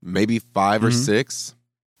 6, maybe 5 or 6.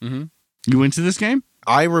 Mm-hmm. You went to this game?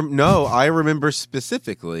 I remember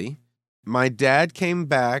specifically my dad came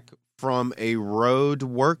back from a road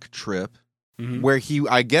work trip where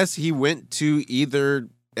I guess he went to either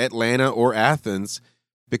Atlanta or Athens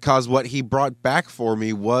because what he brought back for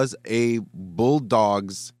me was a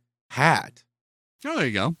Bulldogs hat. Oh, there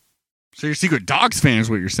you go. So you're a secret Dogs fan is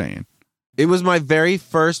what you're saying. It was my very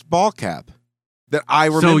first ball cap that I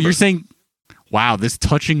remember. So you're saying, wow, this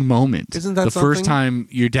touching moment. Isn't that the something? First time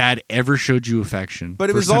your dad ever showed you affection? But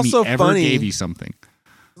it first was also time he funny. Ever gave you something.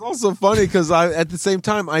 It's also funny because at the same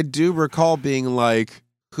time, I do recall being like,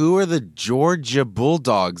 who are the Georgia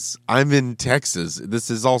Bulldogs? I'm in Texas. This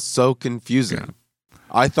is all so confusing. Yeah.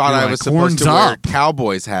 I thought I was supposed to wear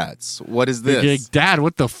Cowboys hats. What is this? You're like, Dad,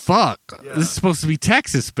 what the fuck? Yeah. This is supposed to be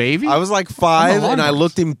Texas, baby. I was like 5, and I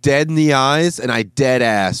looked him dead in the eyes, and I dead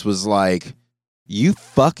ass was like, you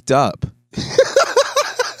fucked up.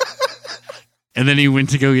 And then he went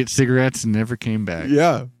to go get cigarettes and never came back.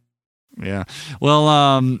 Yeah. Yeah. Well,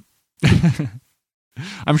 I'm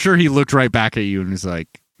sure he looked right back at you and was like,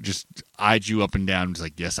 just eyed you up and down and was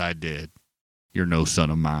like, yes, I did. You're no son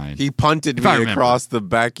of mine. He punted me across the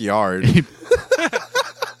backyard.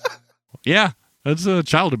 Yeah, that's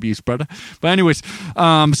child abuse, brother. But anyways,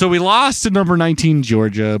 so we lost to number 19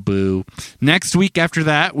 Georgia. Boo. Next week after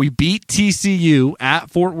that, we beat TCU at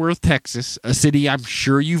Fort Worth, Texas, a city I'm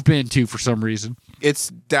sure you've been to for some reason. It's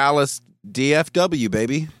Dallas DFW,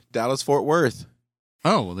 baby. Dallas Fort Worth.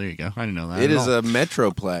 Oh, well, there you go. I didn't know that. It is a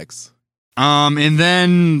metroplex. And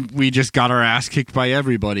then we just got our ass kicked by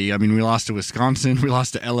everybody. We lost to Wisconsin. We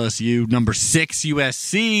lost to LSU. Number 6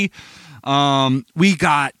 USC. We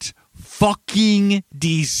got fucking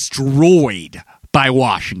destroyed by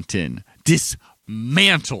Washington. Dismantled.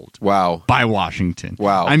 mantled. Wow. By Washington.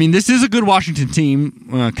 Wow. I mean, this is a good Washington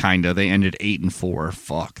team, kind of. They ended 8-4.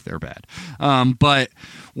 Fuck, they're bad. But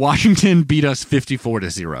Washington beat us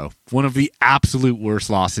 54-0. One of the absolute worst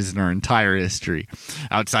losses in our entire history,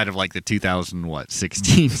 outside of like the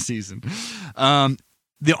 2016 season.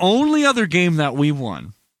 The only other game that we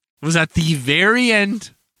won was at the very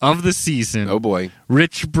end of the season. Oh boy.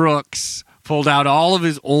 Rich Brooks pulled out all of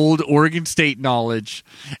his old Oregon State knowledge,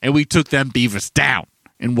 and we took them Beavers down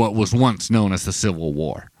in what was once known as the Civil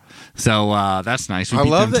War. So that's nice. I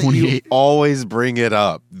love that you always bring it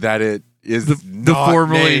up, that it is the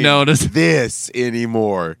formerly known as this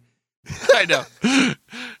anymore. I know.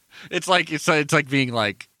 It's like being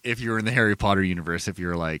like, if you're in the Harry Potter universe, if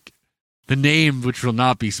you're like, the name which will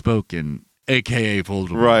not be spoken, a.k.a.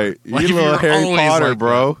 Voldemort. Right. Like, you're a little Harry Potter, like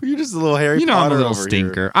bro. You're just a little Harry Potter. I'm a little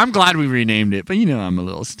stinker. Here. I'm glad we renamed it, but I'm a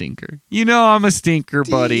little stinker. I'm a stinker,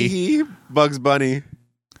 buddy. Bugs Bunny.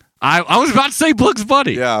 I was about to say Bugs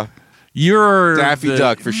Bunny. Yeah. You're Daffy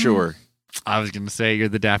Duck for sure. I was going to say you're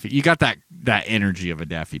the Daffy. You got that energy of a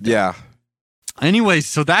Daffy Duck. Yeah. Anyways,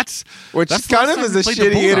 so that's kind of is a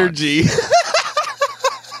shitty energy.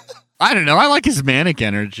 I don't know. I like his manic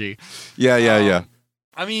energy. Yeah.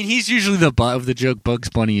 I mean, he's usually the butt of the joke. Bugs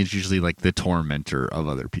Bunny is usually like the tormentor of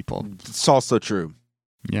other people. It's also true.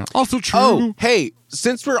 Yeah. Also true. Oh, hey,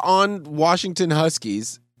 since we're on Washington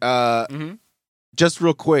Huskies, just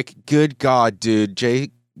real quick, good God, dude.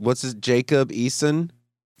 Jacob Eason?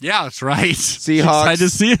 Yeah, that's right. Seahawks. Excited to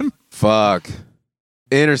see him? Fuck.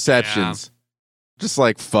 Interceptions. Yeah. Just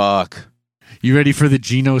like, fuck. You ready for the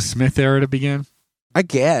Geno Smith era to begin? I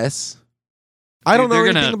guess. I don't know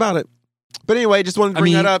anything about it. But anyway, just wanted to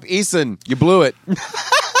bring that up. Eason, you blew it.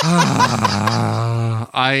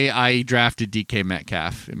 I drafted DK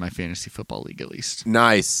Metcalf in my fantasy football league, at least.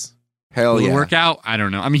 Nice. Hell yeah. Will it work out? I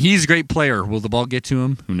don't know. I mean, he's a great player. Will the ball get to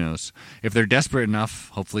him? Who knows? If they're desperate enough,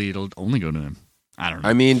 hopefully it'll only go to him. I don't know.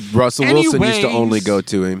 I mean, Russell Wilson used to only go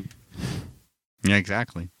to him. Yeah,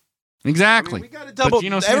 exactly. Exactly. I mean, we got a double.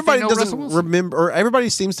 Everybody doesn't remember, or everybody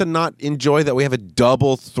seems to not enjoy that we have a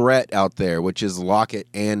double threat out there, which is Lockett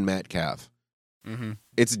and Metcalf. Mm-hmm.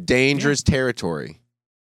 It's dangerous territory.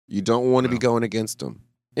 You don't want to be going against them.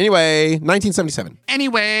 Anyway, 1977.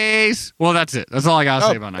 Anyways, well, that's it. That's all I gotta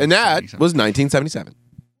say about 1977. And that was 1977.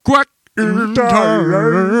 Quack.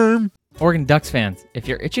 Oregon Ducks fans, if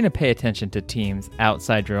you're itching to pay attention to teams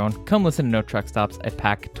outside your own, come listen to No Truck Stops, a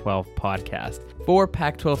Pac-12 podcast. 4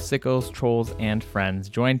 Pac-12 sickos, trolls, and friends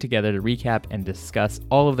join together to recap and discuss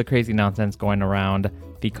all of the crazy nonsense going around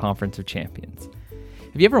the Conference of Champions.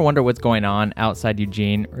 If you ever wonder what's going on outside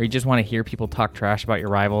Eugene, or you just want to hear people talk trash about your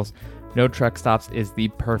rivals, No Truck Stops is the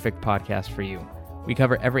perfect podcast for you. We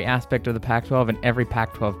cover every aspect of the Pac-12 and every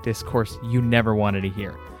Pac-12 discourse you never wanted to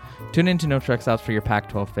hear. Tune in to No Truck Stops for your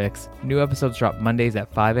Pac-12 fix. New episodes drop Mondays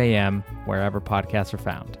at 5 a.m. wherever podcasts are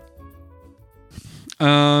found.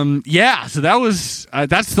 Yeah, so that was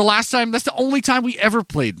that's the last time. That's the only time we ever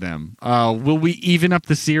played them. Will we even up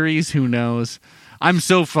the series? Who knows? I'm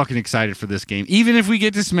so fucking excited for this game. Even if we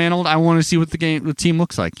get dismantled, I want to see what the team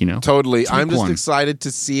looks like. Totally. I'm just excited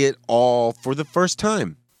to see it all for the first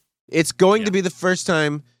time. It's going to be the first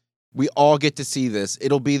time we all get to see this.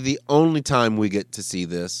 It'll be the only time we get to see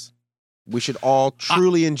this. We should all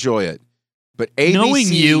truly enjoy it. But ABC, knowing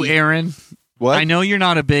you, Aaron, what? I know you're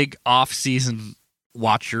not a big off-season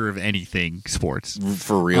watcher of anything sports.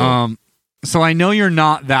 For real. So I know you're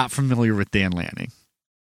not that familiar with Dan Lanning.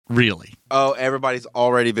 Really. Oh, everybody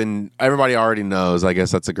already knows. I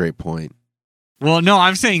guess that's a great point. Well, no,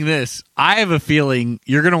 I'm saying this. I have a feeling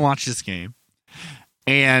you're going to watch this game,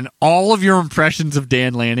 and all of your impressions of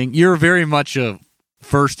Dan Lanning, you're very much a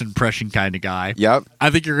first impression kind of guy. Yep. I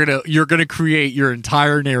think you're gonna create your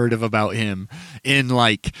entire narrative about him in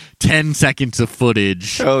like 10 seconds of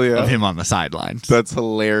footage of him on the sidelines. That's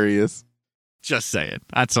hilarious. Just saying.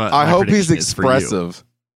 That's what I hope he's expressive.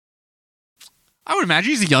 I would imagine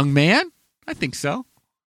he's a young man. I think so.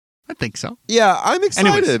 Yeah, I'm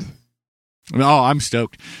excited. Anyways. Oh, I'm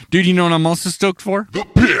stoked. Dude, you know what I'm also stoked for? The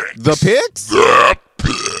picks? The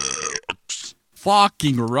picks.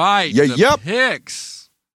 Fucking right. Yeah, picks.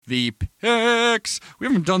 The picks. We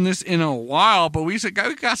haven't done this in a while, but we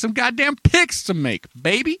got some goddamn picks to make,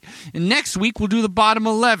 baby. And next week, we'll do the bottom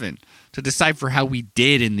 11 to decipher how we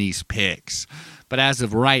did in these picks. But as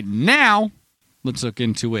of right now, let's look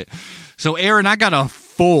into it. So, Aaron, I got a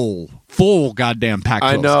full goddamn Pac-12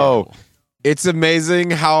 I know. schedule. It's amazing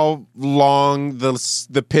how long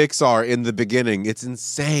the picks are in the beginning. It's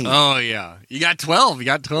insane. Oh, yeah. You got 12. You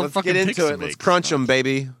got 12 Let's fucking get picks into to it. make. Let's crunch them,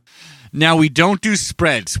 baby. Now, we don't do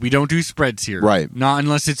spreads. We don't do spreads here. Right. Not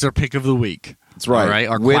unless it's our pick of the week. That's right. All right,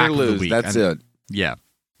 our win quack or of the lose. week. That's And- it.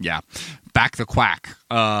 Yeah. Back the quack.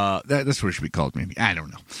 That's what it should be called, maybe. I don't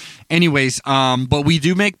know. Anyways, but we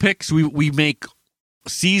do make picks. We make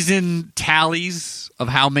season tallies of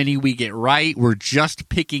how many we get right. We're just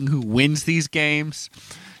picking who wins these games.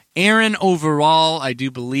 Aaron, overall, I do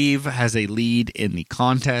believe, has a lead in the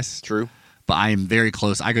contest. True. But I am very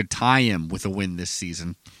close. I could tie him with a win this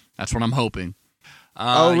season. That's what I'm hoping.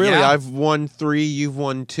 Oh, really? Yeah, I've won 3. You've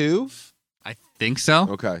won 2. I think so.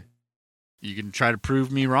 Okay. You can try to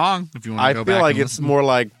prove me wrong if you want to I go feel back like and it's listen. more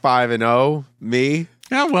like 5-0. Me.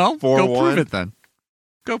 Yeah, well, 4-1. go prove it then.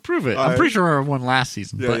 Go prove it. I'm pretty sure I won last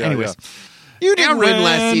season. Yeah, but yeah, anyways, You didn't win Aaron.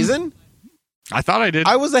 last season. I thought I did.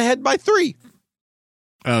 I was ahead by 3.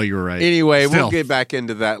 Oh, you were right. Anyway, Still. we'll get back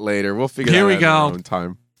into that later. We'll figure Here that we out go. in our own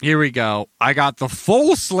time. Here we go. I got the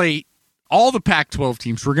full slate, all the Pac-12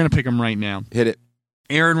 teams. We're going to pick them right now. Hit it.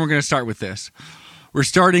 Aaron, we're going to start with this. We're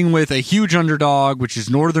starting with a huge underdog, which is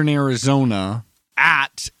Northern Arizona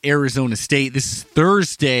at Arizona State. This is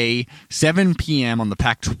Thursday, 7 p.m. on the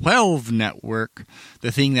Pac-12 network,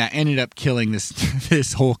 the thing that ended up killing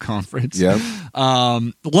this whole conference. Yeah.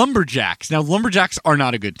 Lumberjacks. Now, Lumberjacks are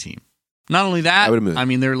not a good team. Not only that, I would admit. I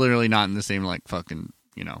mean, they're literally not in the same, like, fucking,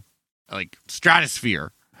 like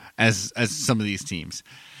stratosphere as some of these teams.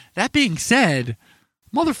 That being said,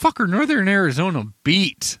 motherfucker, Northern Arizona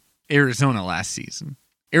beat Arizona last season.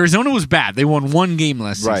 Arizona was bad. They won 1 game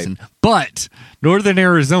last season. But Northern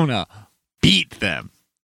Arizona beat them.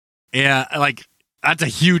 Yeah, like, that's a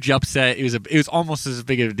huge upset. It was almost as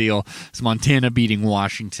big of a deal as Montana beating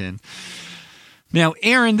Washington. Now,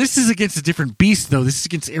 Aaron, this is against a different beast, though. This is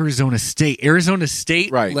against Arizona State. Arizona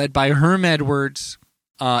State, led by Herm Edwards.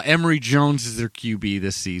 Emory Jones is their QB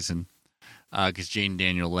this season because Jaden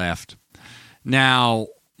Daniel left. Now,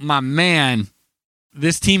 my man,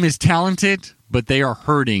 this team is talented, but they are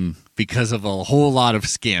hurting because of a whole lot of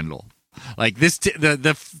scandal. Like this,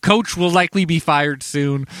 the coach will likely be fired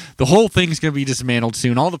soon. The whole thing's going to be dismantled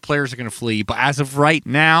soon. All the players are going to flee. But as of right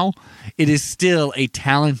now, it is still a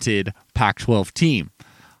talented Pac-12 team,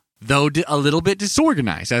 though a little bit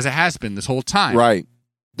disorganized, as it has been this whole time. Right.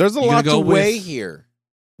 There's a lot to weigh with, here.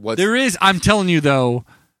 There is. I'm telling you, though,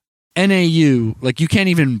 NAU, like, you can't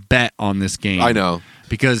even bet on this game. I know.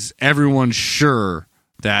 Because everyone's sure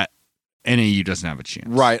that NAU doesn't have a chance.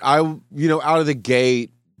 Right. Out of the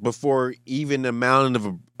gate, before even a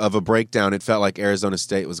mountain of a breakdown, it felt like Arizona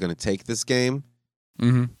State was going to take this game.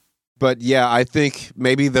 Mm-hmm. But yeah, I think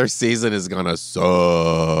maybe their season is going to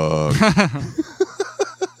suck.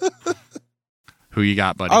 Who you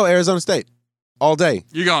got, buddy? Oh, Arizona State. All day.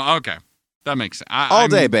 You go, okay. That makes sense. All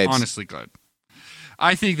day, babes. Honestly good.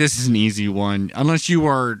 I think this is an easy one. Unless you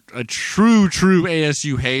are a true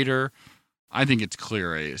ASU hater, I think it's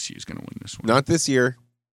clear ASU is going to win this one. Not this year.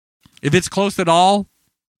 If it's close at all,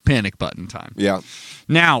 panic button time. Yeah.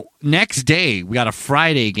 Now, next day, we got a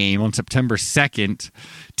Friday game on September 2nd.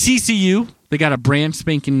 TCU, they got a brand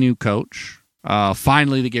spanking new coach.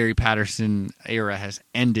 Finally, the Gary Patterson era has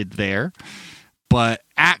ended there. But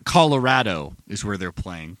at Colorado is where they're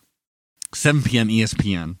playing. 7 p.m.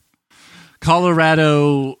 ESPN.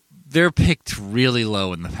 Colorado, they're picked really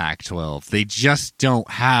low in the Pac-12. They just don't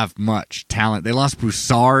have much talent. They lost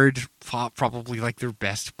Broussard, probably like their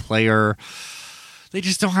best player. They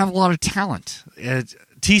just don't have a lot of talent.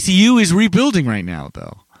 TCU is rebuilding right now,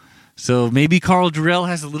 though. So maybe Carl Durrell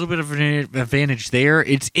has a little bit of an advantage there.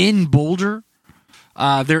 It's in Boulder.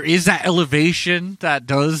 There is that elevation that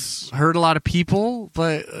does hurt a lot of people,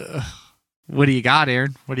 but what do you got,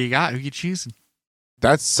 Aaron? What do you got? Who are you choosing?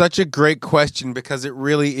 That's such a great question because it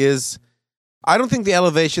really is. I don't think the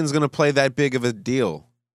elevation is going to play that big of a deal.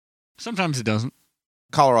 Sometimes it doesn't.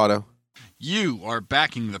 Colorado. You are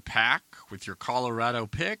backing the Pack with your Colorado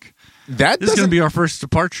pick. This is going to be our first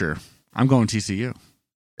departure. I'm going TCU.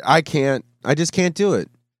 I can't. I just can't do it.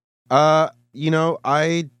 I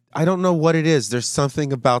don't know what it is. There's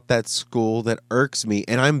something about that school that irks me,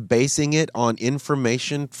 and I'm basing it on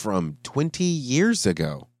information from 20 years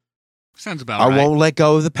ago. Sounds about right. I won't let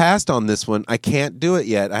go of the past on this one. I can't do it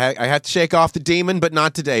yet. I have to shake off the demon, but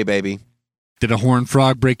not today, baby. Did a horned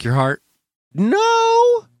frog break your heart?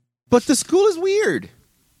 No, but the school is weird.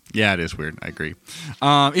 Yeah, it is weird. I agree.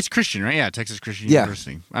 It's Christian, right? Yeah, Texas Christian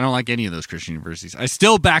University. I don't like any of those Christian universities. I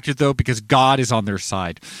still backed it, though, because God is on their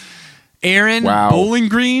side. Aaron, Bowling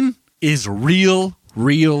Green is real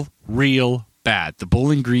bad. The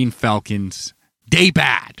Bowling Green Falcons, they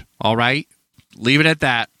bad. All right? Leave it at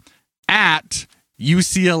that. At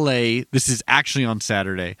UCLA, this is actually on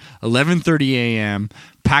Saturday, 11:30 a.m.,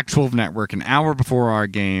 Pac-12 Network an hour before our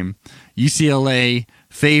game. UCLA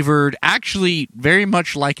favored, actually very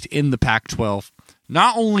much liked in the Pac-12.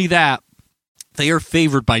 Not only that, they are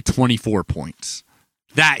favored by 24 points.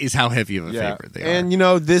 That is how heavy of a favorite they are. And,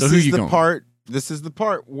 this is the part. This is the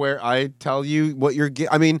part where I tell you what you're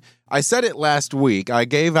I mean, I said it last week. I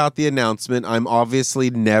gave out the announcement. I'm obviously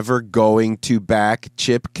never going to back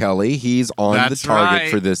Chip Kelly. He's on the target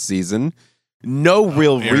for this season. No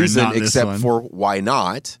real reason except for why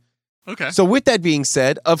not. Okay. So with that being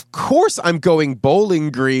said, of course I'm going Bowling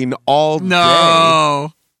Green all day.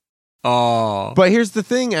 No. Oh. But here's the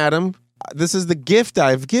thing, Adam. This is the gift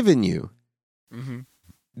I've given you. Mm-hmm.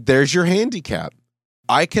 There's your handicap.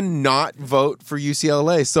 I cannot vote for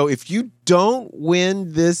UCLA. So if you don't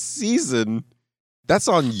win this season, that's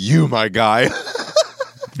on you, my guy.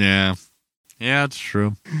 Yeah. Yeah, it's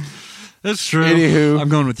true. That's true. Anywho, I'm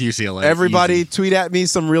going with UCLA. Everybody tweet at me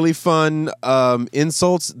some really fun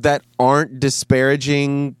insults that aren't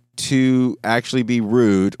disparaging to actually be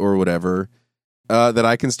rude or whatever that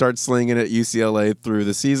I can start slinging at UCLA through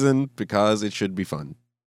the season because it should be fun.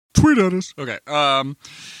 Tweet at us. Okay.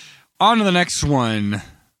 On to the next one.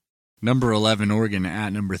 Number 11, Oregon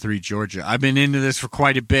at number 3, Georgia. I've been into this for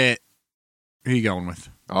quite a bit. Who are you going with?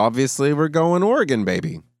 Obviously, we're going Oregon,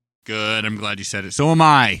 baby. Good. I'm glad you said it. So am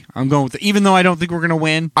I. I'm going with it. Even though I don't think we're going to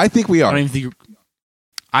win. I think we are.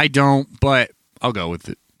 I don't, but I'll go with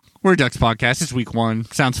it. We're a Ducks podcast. It's week 1.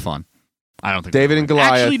 Sounds fun. I don't think David and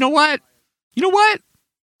Goliath. Actually, you know what?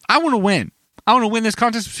 I want to win. I want to win this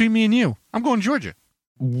contest between me and you. I'm going Georgia.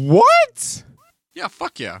 What? Yeah,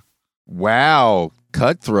 fuck yeah. Wow.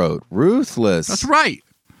 Cutthroat. Ruthless. That's right.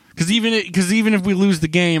 Because even if we lose the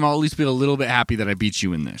game, I'll at least be a little bit happy that I beat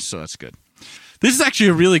you in this. So that's good. This is actually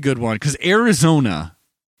a really good one because Arizona,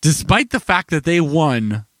 despite the fact that they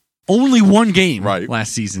won only one game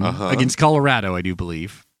last season against Colorado, I do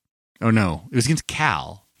believe. Oh, no. It was against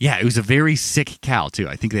Cal. Yeah, it was a very sick Cal, too.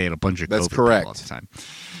 I think they had a bunch of COVID people all the time.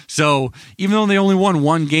 So even though they only won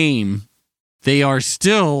one game, they are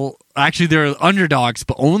still, actually they're underdogs,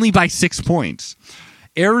 but only by 6 points.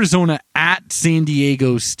 Arizona at San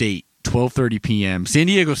Diego State, 12:30 p.m. San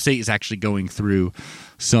Diego State is actually going through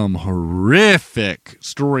some horrific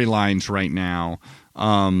storylines right now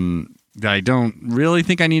that I don't really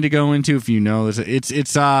think I need to go into. If you know,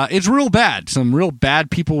 it's real bad. Some real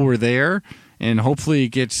bad people were there, and hopefully it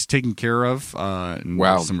gets taken care of.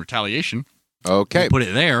 Some retaliation. Okay, put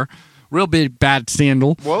it there. Real big bad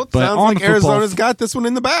scandal. Well, it sounds like Arizona's got this one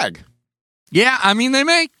in the bag. Yeah, I mean they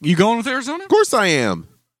may. You going with Arizona? Of course I am.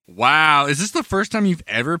 Wow, is this the first time you've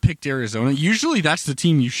ever picked Arizona? Usually that's the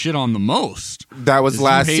team you shit on the most. That was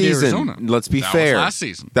last season. Arizona. Let's be fair. That was last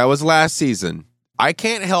season. That was last season. I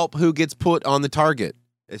can't help who gets put on the target.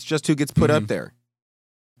 It's just who gets put up there.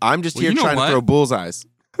 I'm just here trying to throw bullseyes.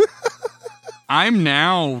 I'm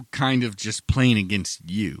now kind of just playing against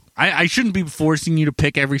you. I shouldn't be forcing you to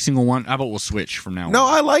pick every single one. How about we'll switch from now on? No,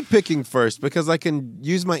 I like picking first because I can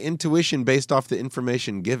use my intuition based off the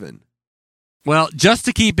information given. Well, just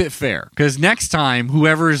to keep it fair, because next time,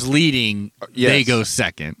 whoever is leading, they go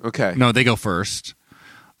second. Okay. No, they go first.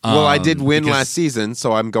 Well, I did win last season,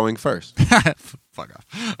 so I'm going first. Fuck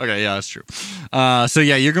off. Okay, yeah, that's true.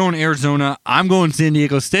 You're going Arizona. I'm going San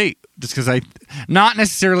Diego State, just because not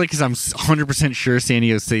necessarily because I'm 100% sure San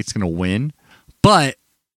Diego State's going to win, but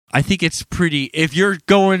I think it's pretty, if you're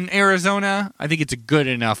going Arizona, I think it's a good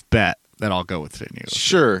enough bet that I'll go with San Diego State.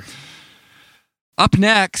 Sure. Up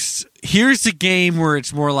next, here's a game where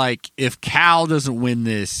it's more like if Cal doesn't win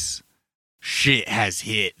this, shit has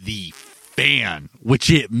hit the fan,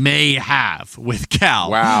 which it may have with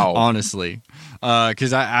Cal. Wow. Honestly.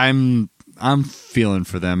 Because I'm feeling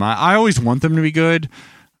for them. I always want them to be good.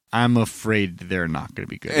 I'm afraid they're not going to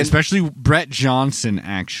be good. Especially Brett Johnson,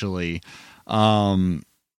 actually,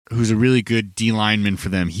 who's a really good D lineman for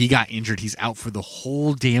them. He got injured. He's out for the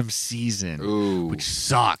whole damn season, which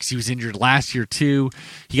sucks. He was injured last year, too.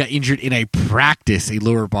 He got injured in a practice, a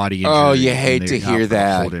lower body injury. Oh, you hate to hear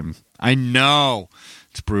that. I know.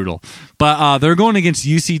 It's brutal. But they're going against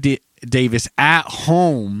UC Davis at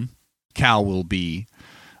home. Cal will be,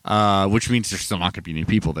 which means there's still not going to be any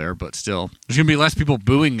people there, but still. There's going to be less people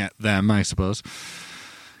booing at them, I suppose.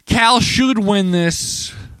 Cal should win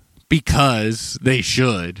this because they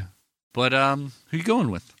should. But who are you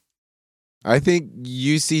going with? I think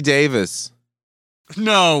UC Davis.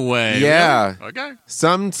 No way. Yeah. Really? Okay.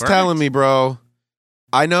 Something's telling me, bro.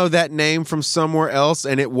 I know that name from somewhere else,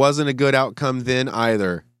 and it wasn't a good outcome then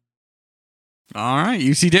either. All right.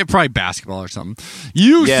 UC Davis, probably basketball or something.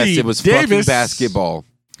 UC yes, it was Davis. Fucking basketball.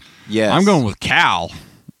 Yes. I'm going with Cal.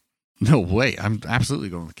 No way. I'm absolutely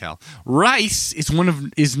going with Cal. Rice is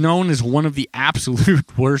known as one of the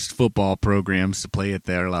absolute worst football programs to play at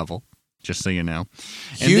their level. Just so you know.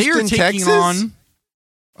 And Houston, they are taking Texas? on.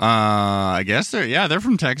 I guess they're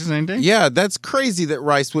from Texas, ain't they? Yeah, that's crazy that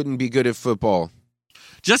Rice wouldn't be good at football.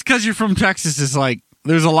 Just because you're from Texas is like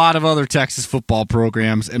there's a lot of other Texas football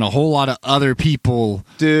programs and a whole lot of other people,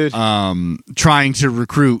 dude, trying to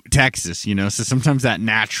recruit Texas. You know, so sometimes that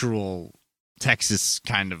natural Texas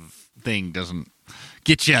kind of thing doesn't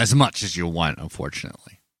get you as much as you want,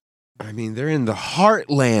 unfortunately. I mean, they're in the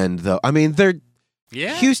heartland, though. I mean,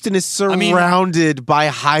 Houston is surrounded by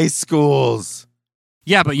high schools.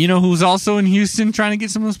 Yeah, but you know who's also in Houston trying to get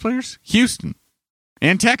some of those players? Houston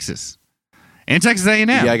and Texas. And Texas A&M.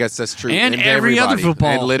 Yeah, I guess that's true. And every other football.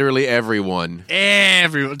 And literally everyone.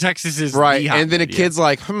 Everyone. Texas is right. The and then a kid's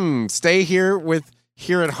like, stay here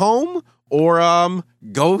at home or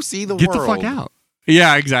go see the world. Get the fuck out.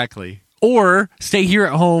 Yeah, exactly. Or stay here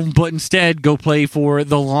at home, but instead go play for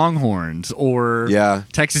the Longhorns or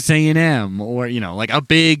Texas A&M or, like a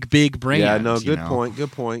big brand. Yeah, no, good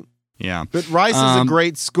point. Yeah. But Rice is a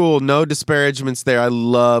great school. No disparagements there. I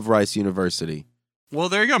love Rice University. Well,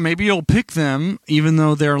 there you go. Maybe you'll pick them, even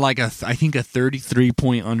though they're like I think a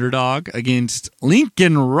 33-point underdog against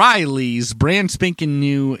Lincoln Riley's brand spanking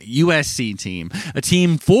new USC team. A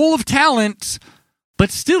team full of talent, but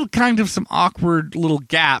still kind of some awkward little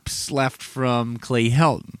gaps left from Clay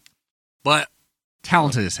Helton. But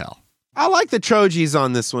talented as hell. I like the Trojans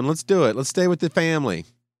on this one. Let's do it. Let's stay with the family.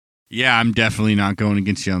 Yeah, I'm definitely not going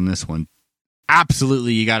against you on this one.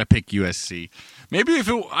 Absolutely, you got to pick USC. Maybe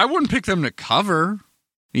I wouldn't pick them to cover,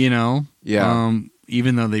 Yeah.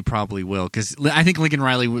 Even though they probably will, because I think Lincoln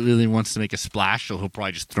Riley really wants to make a splash, so he'll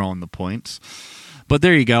probably just throw in the points. But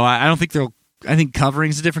there you go. I don't think they'll. I think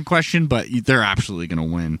covering's a different question, but they're absolutely going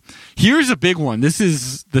to win. Here's a big one. This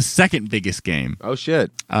is the second biggest game. Oh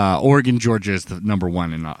shit! Oregon, Georgia is the number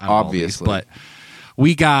one in obviously, all these, but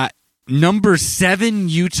we got. Number 7,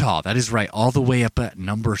 Utah. That is right. All the way up at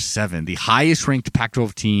number 7. The highest ranked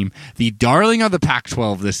Pac-12 team. The darling of the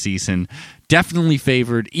Pac-12 this season. Definitely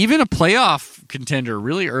favored. Even a playoff contender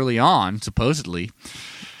really early on, supposedly.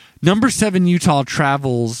 Number 7, Utah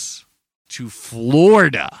travels to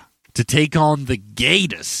Florida to take on the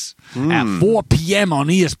Gators. At 4 p.m. on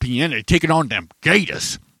ESPN. They're taking on them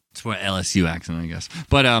Gators. It's what LSU accent, I guess.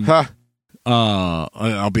 But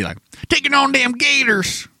I'll be like, taking on them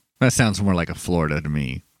Gators. That sounds more like a Florida to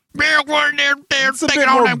me. It's a bit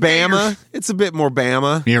more Bama. It's a bit more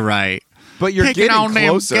Bama. You're right. But you're Taking getting on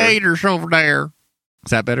closer. Them Gators over there.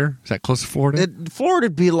 Is that better? Is that close to Florida?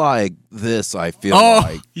 Florida'd be like this, I feel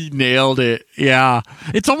like. You nailed it. Yeah.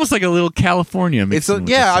 It's almost like a little California mix.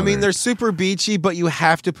 I mean, they're super beachy, but you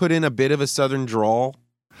have to put in a bit of a southern drawl.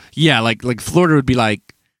 Yeah, like Florida would be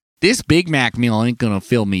like, this Big Mac meal ain't going to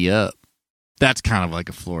fill me up. That's kind of like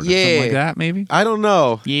a Florida. Yeah. Something like that, maybe? I don't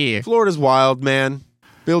know. Yeah. Florida's wild, man.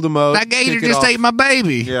 Build a moat. That gator just ate my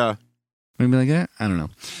baby. Yeah. Maybe like that? I don't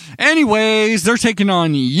know. Anyways, they're taking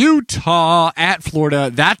on Utah at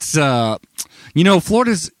Florida. That's,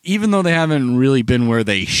 Florida's, even though they haven't really been where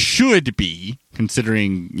they should be,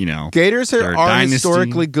 considering, Gators are dynasty.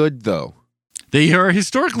 Historically good, though. They are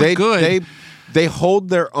historically good. They hold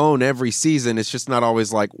their own every season. It's just not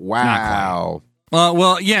always like, wow.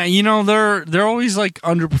 Well, yeah, they're always like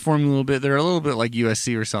underperforming a little bit. They're a little bit like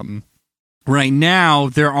USC or something. Right now,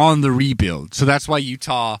 they're on the rebuild, so that's why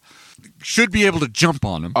Utah should be able to jump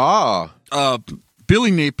on them.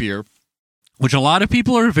 Billy Napier, which a lot of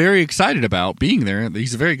people are very excited about being there.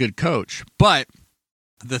 He's a very good coach, but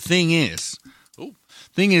the thing is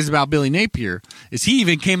about Billy Napier is he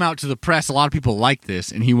even came out to the press. A lot of people like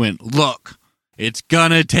this, and he went, "Look, it's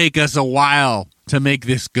gonna take us a while to make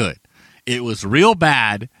this good. It was real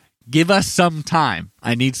bad. Give us some time.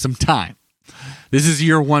 I need some time." This is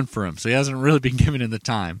year 1 for him, so he hasn't really been given the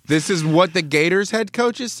time. This is what the Gators head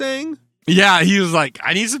coach is saying? Yeah, he was like,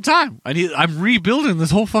 I need some time. I'm rebuilding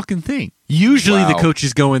this whole fucking thing. Usually the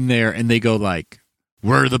coaches go in there and they go like,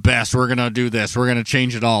 we're the best. We're going to do this. We're going to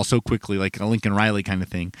change it all so quickly, like a Lincoln Riley kind of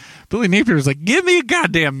thing. Billy Napier was like, give me a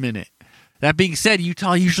goddamn minute. That being said,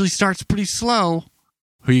 Utah usually starts pretty slow.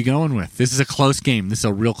 Who are you going with? This is a close game. This is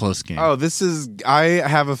a real close game. I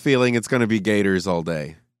have a feeling it's going to be Gators all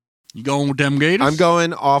day. You going with them Gators? I'm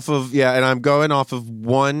going off of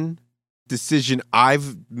one decision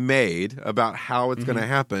I've made about how it's going to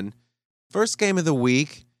happen. First game of the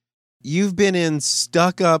week, you've been in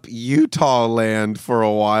stuck-up Utah land for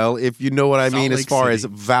a while, if you know what I mean, as far as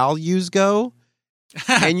values go.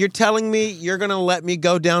 And you're telling me you're going to let me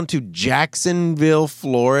go down to Jacksonville,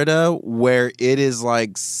 Florida, where it is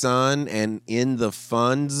like sun and in the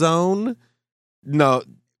fun zone? No,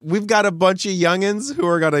 we've got a bunch of youngins who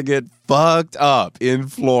are going to get fucked up in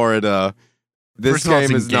Florida. This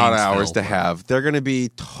game is not ours to have. They're going to be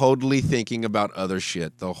totally thinking about other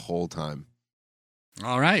shit the whole time.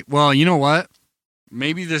 All right. Well, you know what?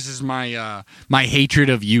 Maybe this is my my hatred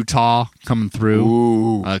of Utah coming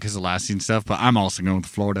through because of last season stuff, but I'm also going with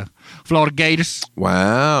Florida Gators.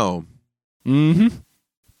 Wow. I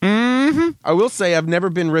will say I've never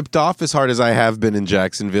been ripped off as hard as I have been in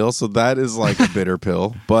Jacksonville, so that is like a bitter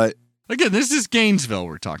pill. But again, this is Gainesville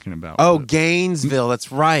we're talking about. Oh, Gainesville. That's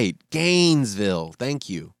right. Gainesville. Thank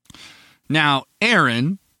you. Now,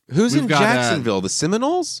 Aaron. Who's in Jacksonville? The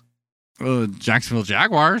Seminoles? Jacksonville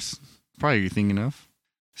Jaguars. Probably you're thinking of.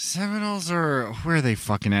 Seminoles are, where are they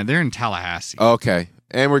fucking at? They're in Tallahassee. Okay.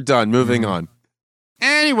 And we're done. Moving on.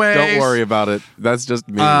 Anyways. Don't worry about it. That's just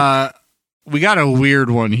me. We got a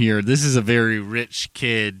weird one here. This is a very rich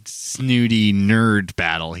kid, snooty nerd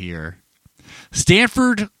battle here.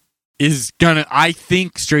 Stanford is gonna, I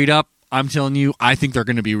think, straight up, I'm telling you, I think they're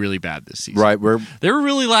gonna be really bad this season. Right. They were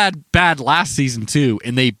really bad last season too,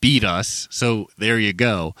 and they beat us. So there you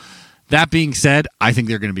go. That being said, I think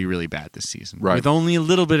they're going to be really bad this season. Right. With only a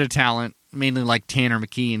little bit of talent, mainly like Tanner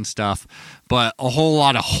McKee and stuff, but a whole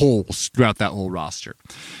lot of holes throughout that whole roster.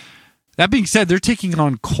 That being said, they're taking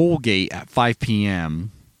on Colgate at 5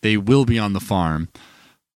 p.m. They will be on the farm.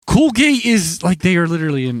 Colgate is like, they are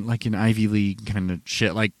literally in like an Ivy League kind of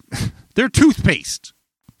shit. Like, they're toothpaste.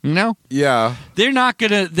 You know? Yeah. They're not going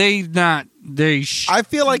to, I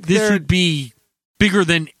feel like this would be bigger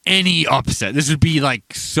than any upset. This would be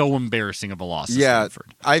like so embarrassing of a loss. Yeah,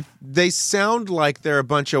 they sound like they're a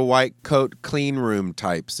bunch of white coat clean room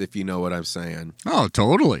types, if you know what I'm saying. Oh,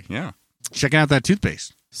 totally. Yeah, check out that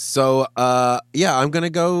toothpaste. So, yeah, I'm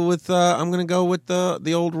gonna go with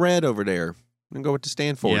the old red over there. I'm gonna go with the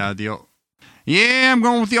Stanford. Yeah, I'm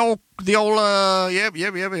going with the old.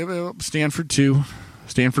 Yep. Stanford 2,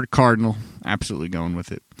 Stanford Cardinal. Absolutely going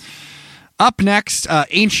with it. Up next,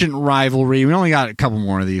 ancient rivalry. We only got a couple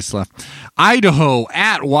more of these left. Idaho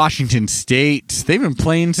at Washington State. They've been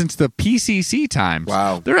playing since the PCC times.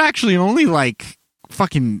 Wow. They're actually only like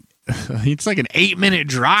fucking, it's like an 8-minute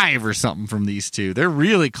drive or something from these two. They're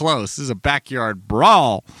really close. This is a backyard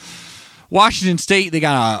brawl. Washington State, they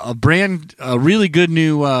got a really good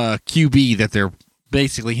new QB that they're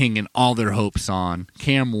basically hanging all their hopes on.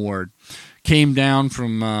 Cam Ward. Came down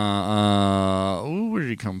from, where did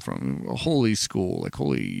he come from? Holy School. I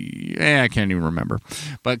can't even remember.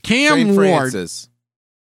 But Cam St. Ward. Francis.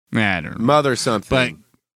 I don't know. Mother something. But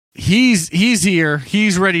he's here.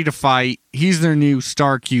 He's ready to fight. He's their new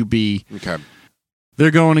star QB. Okay. They're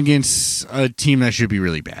going against a team that should be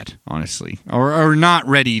really bad, honestly. Or not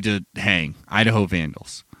ready to hang. Idaho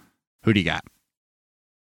Vandals. Who do you got?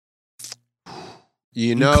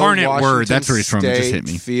 You know, Incarnate Washington Word, that's where he's from. It just hit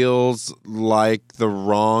me. Feels like the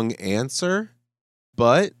wrong answer,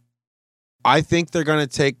 but I think they're going to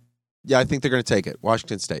take. Yeah, I think they're going to take it.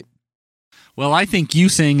 Washington State. Well, I think you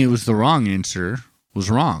saying it was the wrong answer was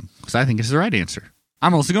wrong because I think it's the right answer.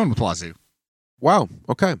 I'm also going with Wazoo. Wow.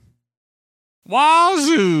 Okay.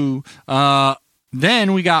 Wazoo.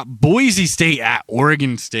 Then we got Boise State at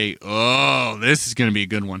Oregon State. Oh, this is going to be a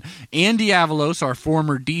good one. Andy Avalos, our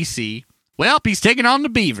former DC. Well, he's taking on the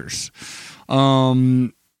Beavers. Yeah,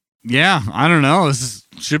 I don't know. This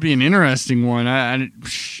should be an interesting one.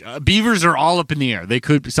 Beavers are all up in the air. They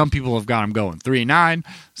could. Some people have got them going 3-9.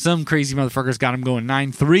 Some crazy motherfuckers got them going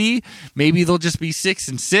 9-3. Maybe they'll just be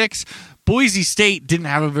 6-6. Boise State didn't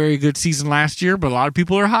have a very good season last year, but a lot of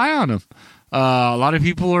people are high on them. A lot of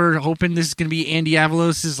people are hoping this is going to be Andy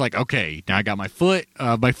Avalos. Is like, okay, now I got my footing.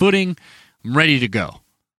 I'm ready to go.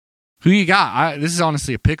 Who you got? This is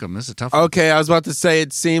honestly a pick 'em. This is a tough one. Okay, I was about to say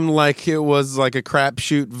it seemed like it was like a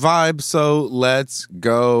crapshoot vibe, so let's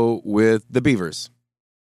go with the Beavers.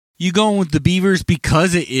 You going with the Beavers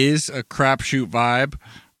because it is a crapshoot vibe?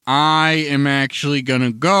 I am actually going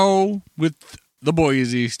to go with the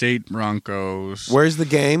Boise State Broncos. Where's the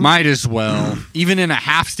game? Might as well. Even in a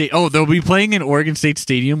half state. Oh, they'll be playing in Oregon State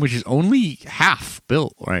Stadium, which is only half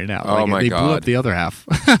built right now. Oh, my God. They blew up the other half.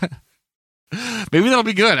 Maybe that'll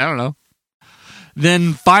be good. I don't know.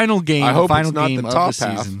 Then final game. I hope final it's not game the of top the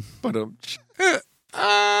half. season. But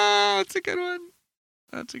That's a good one.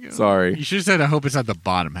 That's a good one. Sorry. You should have said, I hope it's not the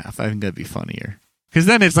bottom half. I think that'd be funnier. Because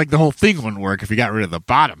then it's like the whole thing wouldn't work if you got rid of the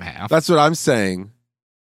bottom half. That's what I'm saying.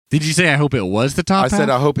 Did you say I hope it was the top half? I said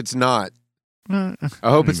I hope it's not. I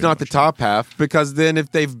hope it's not the top half, because then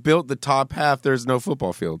if they've built the top half, there's no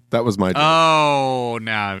football field. That was my dream. Oh,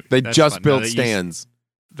 no. They just built stands.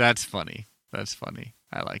 That's funny. That's funny.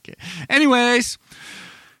 I like it. Anyways,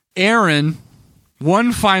 Aaron,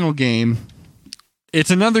 one final game.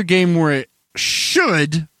 It's another game where it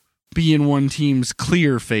should be in one team's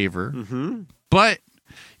clear favor. Mm-hmm. But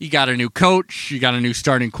you got a new coach. You got a new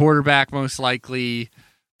starting quarterback, most likely.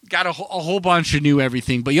 Got a whole bunch of new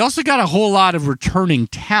everything, but you also got a whole lot of returning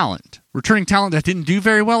talent that didn't do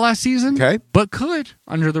very well last season, but could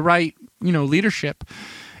under the right, leadership.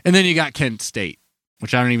 And then you got Kent State,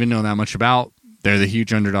 which I don't even know that much about. They're the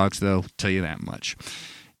huge underdogs, though, tell you that much.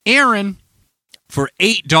 Aaron, for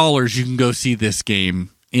 $8, you can go see this game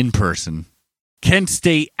in person. Kent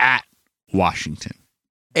State at Washington.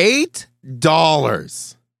 $8?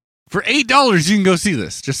 For $8, you can go see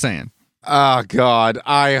this, just saying. Oh, God.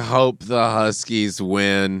 I hope the Huskies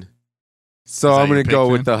win. So I'm going to go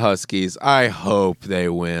with the Huskies. I hope they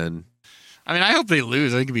win. I mean, I hope they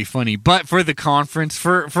lose. I think it'd be funny. But for the conference,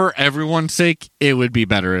 for everyone's sake, it would be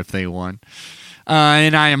better if they won.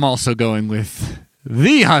 And I am also going with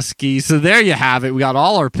the Huskies. So there you have it. We got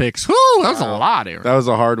all our picks. Whoo, that was a lot, Aaron. That was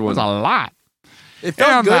a hard one. That was a lot. It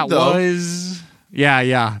felt good, though.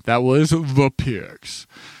 That was the picks.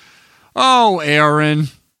 Oh, Aaron.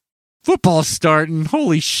 Football's starting.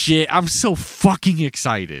 Holy shit. I'm so fucking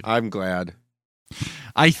excited. I'm glad.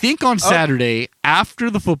 I think on Saturday, after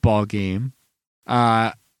the football game,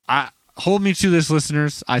 hold me to this,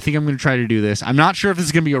 listeners. I think I'm going to try to do this. I'm not sure if this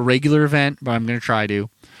is going to be a regular event, but I'm going to try to.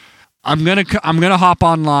 I'm going to hop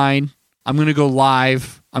online. I'm going to go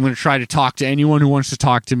live. I'm going to try to talk to anyone who wants to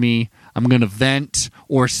talk to me. I'm going to vent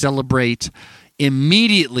or celebrate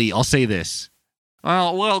immediately. I'll say this.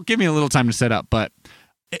 Well, give me a little time to set up, but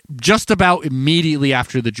just about immediately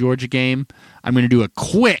after the Georgia game, I'm going to do a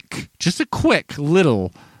quick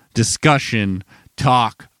little discussion,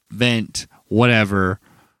 talk, vent, whatever,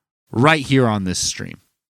 right here on this stream,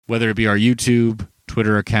 whether it be our YouTube,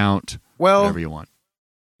 Twitter account, whatever you want.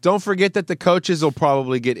 Don't forget that the coaches will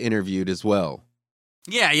probably get interviewed as well.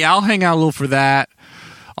 Yeah, I'll hang out a little for that.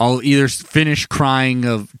 I'll either finish crying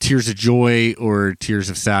of tears of joy or tears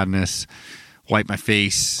of sadness, wipe my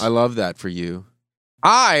face. I love that for you.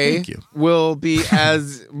 I will be,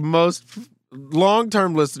 as most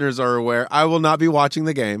long-term listeners are aware, I will not be watching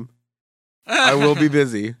the game. I will be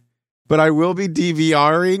busy. But I will be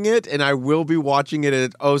DVRing it, and I will be watching it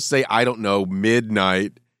at,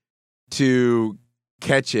 midnight to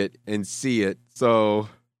catch it and see it. So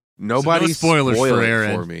nobody no spoilers for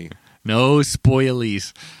Aaron. For me. No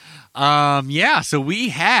spoilies. So we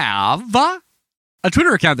have a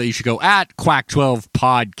Twitter account that you should go at Quack12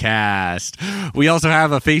 Podcast. We also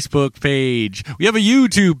have a Facebook page. We have a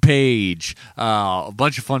YouTube page. A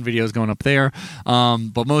bunch of fun videos going up there.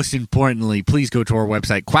 But most importantly, please go to our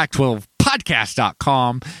website,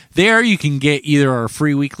 quack12podcast.com. There you can get either our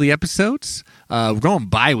free weekly episodes. We're going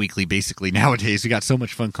bi-weekly basically nowadays. We got so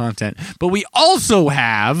much fun content. But we also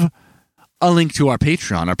have a link to our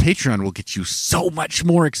Patreon. Our Patreon will get you so much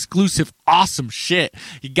more exclusive, awesome shit.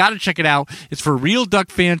 You got to check it out. It's for real Duck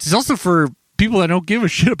fans. It's also for people that don't give a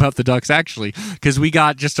shit about the Ducks, actually, because we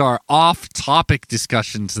got just our off-topic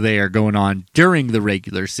discussions there going on during the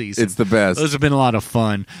regular season. It's the best. Those have been a lot of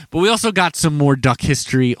fun. But we also got some more Duck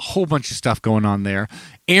history, a whole bunch of stuff going on there.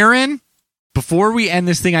 Aaron, before we end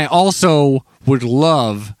this thing, I also would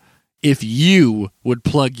love if you would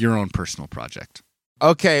plug your own personal project.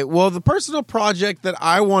 Okay, well, the personal project that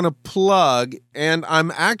I want to plug, and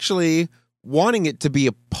I'm actually wanting it to be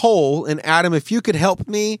a poll, and Adam, if you could help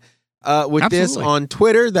me with this on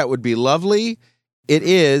Twitter, that would be lovely. It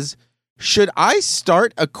is, should I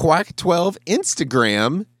start a Quack12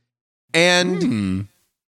 Instagram, and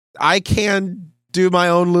I can do my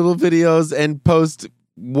own little videos and post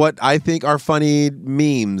what I think are funny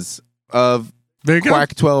memes of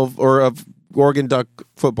Quack12 or of Oregon Duck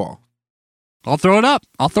football. I'll throw it up,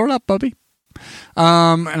 Bubby.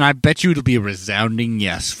 And I bet you it'll be a resounding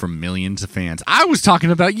yes from millions of fans. I was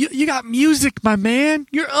talking about you got music, my man.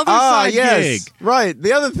 Your other side gig. Right.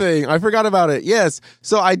 The other thing, I forgot about it. Yes.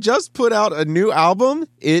 So I just put out a new album.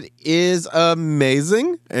 It is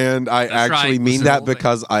amazing. And I actually mean that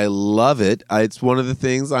because I love it. It's one of the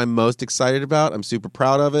things I'm most excited about. I'm super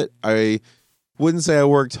proud of it. I wouldn't say I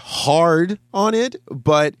worked hard on it,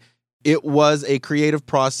 but it was a creative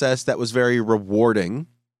process that was very rewarding.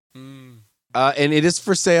 And it is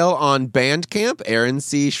for sale on Bandcamp,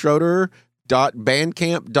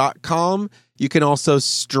 aaroncschroeder.bandcamp.com. You can also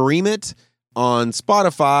stream it on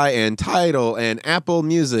Spotify and Tidal and Apple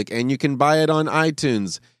Music, and you can buy it on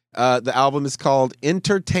iTunes. The album is called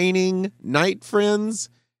Entertaining Night Friends.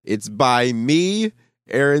 It's by me,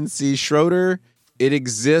 Aaron C. Schroeder. It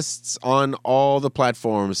exists on all the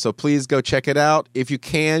platforms, so please go check it out. If you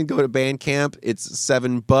can, go to Bandcamp. It's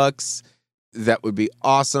 $7. That would be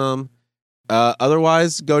awesome.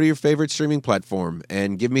 Otherwise, go to your favorite streaming platform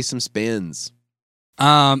and give me some spins.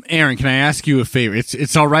 Aaron, can I ask you a favor?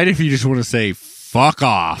 It's all right if you just want to say fuck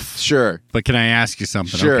off. Sure. But can I ask you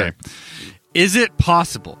something? Sure. Okay. Is it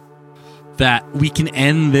possible that we can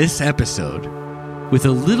end this episode with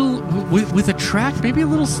a little, with a track, maybe a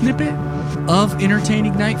little snippet of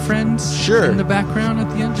Entertaining Night Friends Sure. in the background at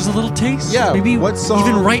the end? Just a little taste? Yeah. Maybe what song,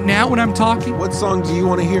 even right now when I'm talking? What song do you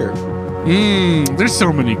want to hear? There's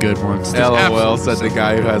so many good ones. There's LOL, said absolutely the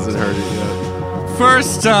guy who so hasn't heard it yet.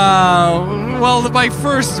 First, my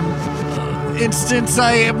first instance,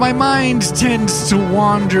 my mind tends to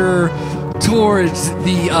wander towards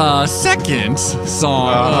the second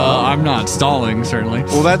song. I'm not stalling, certainly.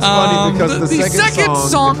 Well, that's funny because the second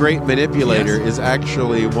song, The Great Manipulator, yes, is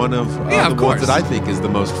actually one of the ones that I think is the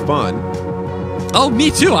most fun. Oh,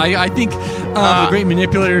 me too. I think The Great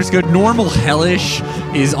Manipulator is good. Normal Hellish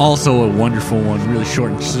is also a wonderful one, really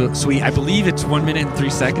short and sweet. I believe it's 1 minute and 3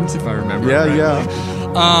 seconds, if I remember correctly.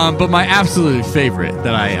 Yeah. But my absolute favorite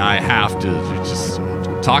that I have to just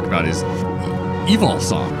talk about is Evil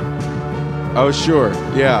Song. Oh, sure.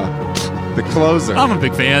 Yeah. The closer. I'm a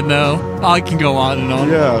big fan, though. I can go on and on.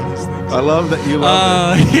 Yeah. I love that you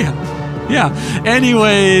love it. Yeah.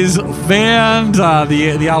 Anyways, fans,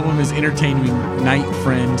 the album is Entertaining Night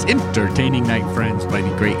Friends by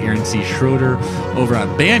the great Aaron C. Schroeder over at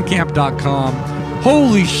Bandcamp.com.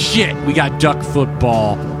 Holy shit, we got Duck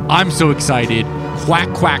football. I'm so excited.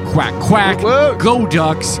 Quack, quack, quack, quack. Whoa. Go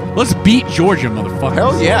Ducks. Let's beat Georgia, motherfucker.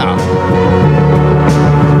 Hell yeah.